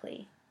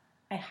magically.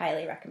 I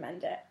highly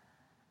recommend it.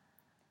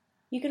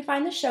 You can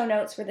find the show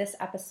notes for this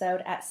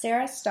episode at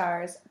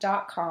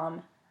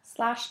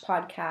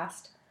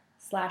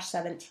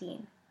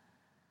sarahstars.com/podcast/17.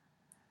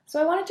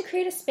 So I wanted to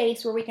create a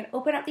space where we can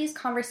open up these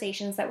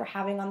conversations that we're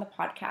having on the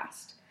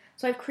podcast.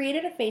 So I've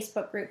created a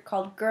Facebook group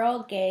called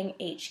Girl Gang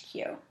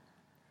HQ.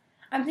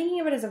 I'm thinking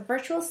of it as a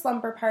virtual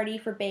slumber party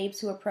for babes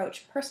who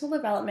approach personal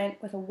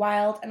development with a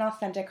wild and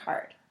authentic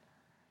heart.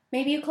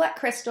 Maybe you collect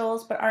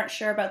crystals but aren't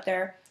sure about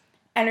their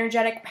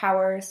energetic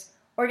powers,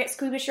 or get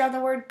squeamish around the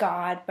word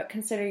God but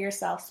consider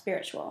yourself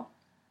spiritual.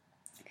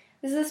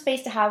 This is a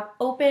space to have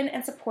open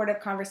and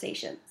supportive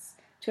conversations,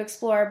 to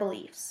explore our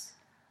beliefs,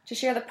 to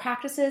share the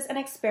practices and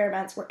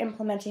experiments we're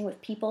implementing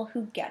with people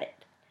who get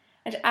it,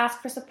 and to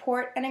ask for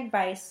support and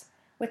advice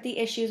with the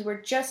issues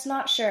we're just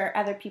not sure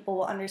other people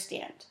will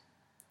understand.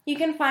 You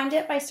can find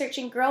it by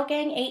searching Girl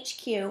Gang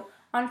HQ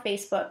on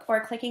Facebook or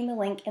clicking the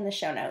link in the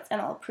show notes,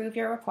 and I'll approve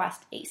your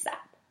request ASAP.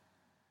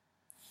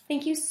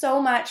 Thank you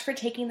so much for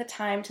taking the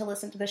time to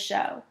listen to the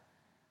show.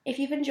 If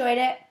you've enjoyed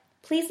it,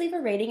 please leave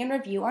a rating and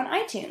review on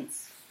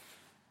iTunes.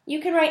 You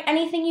can write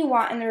anything you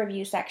want in the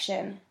review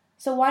section,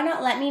 so why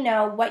not let me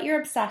know what you're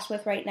obsessed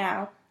with right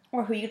now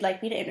or who you'd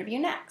like me to interview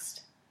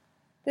next.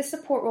 This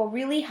support will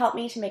really help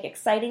me to make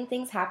exciting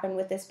things happen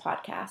with this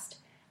podcast,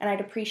 and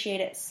I'd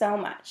appreciate it so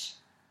much.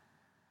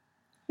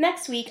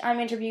 Next week, I'm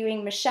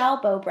interviewing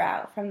Michelle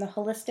Bobrow from The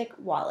Holistic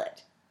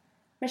Wallet.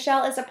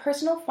 Michelle is a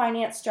personal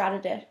finance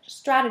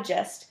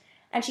strategist,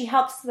 and she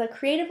helps the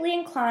creatively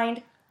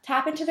inclined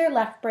tap into their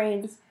left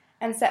brains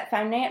and set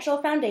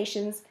financial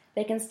foundations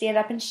they can stand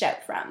up and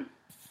shout from.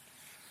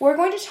 We're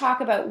going to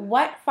talk about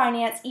what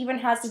finance even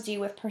has to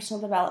do with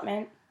personal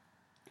development,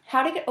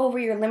 how to get over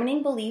your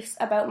limiting beliefs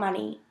about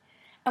money,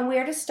 and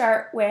where to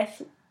start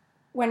with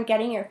when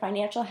getting your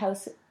financial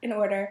house in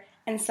order,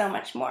 and so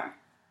much more.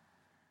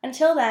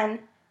 Until then,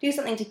 do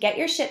something to get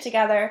your shit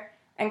together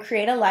and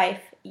create a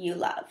life you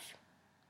love.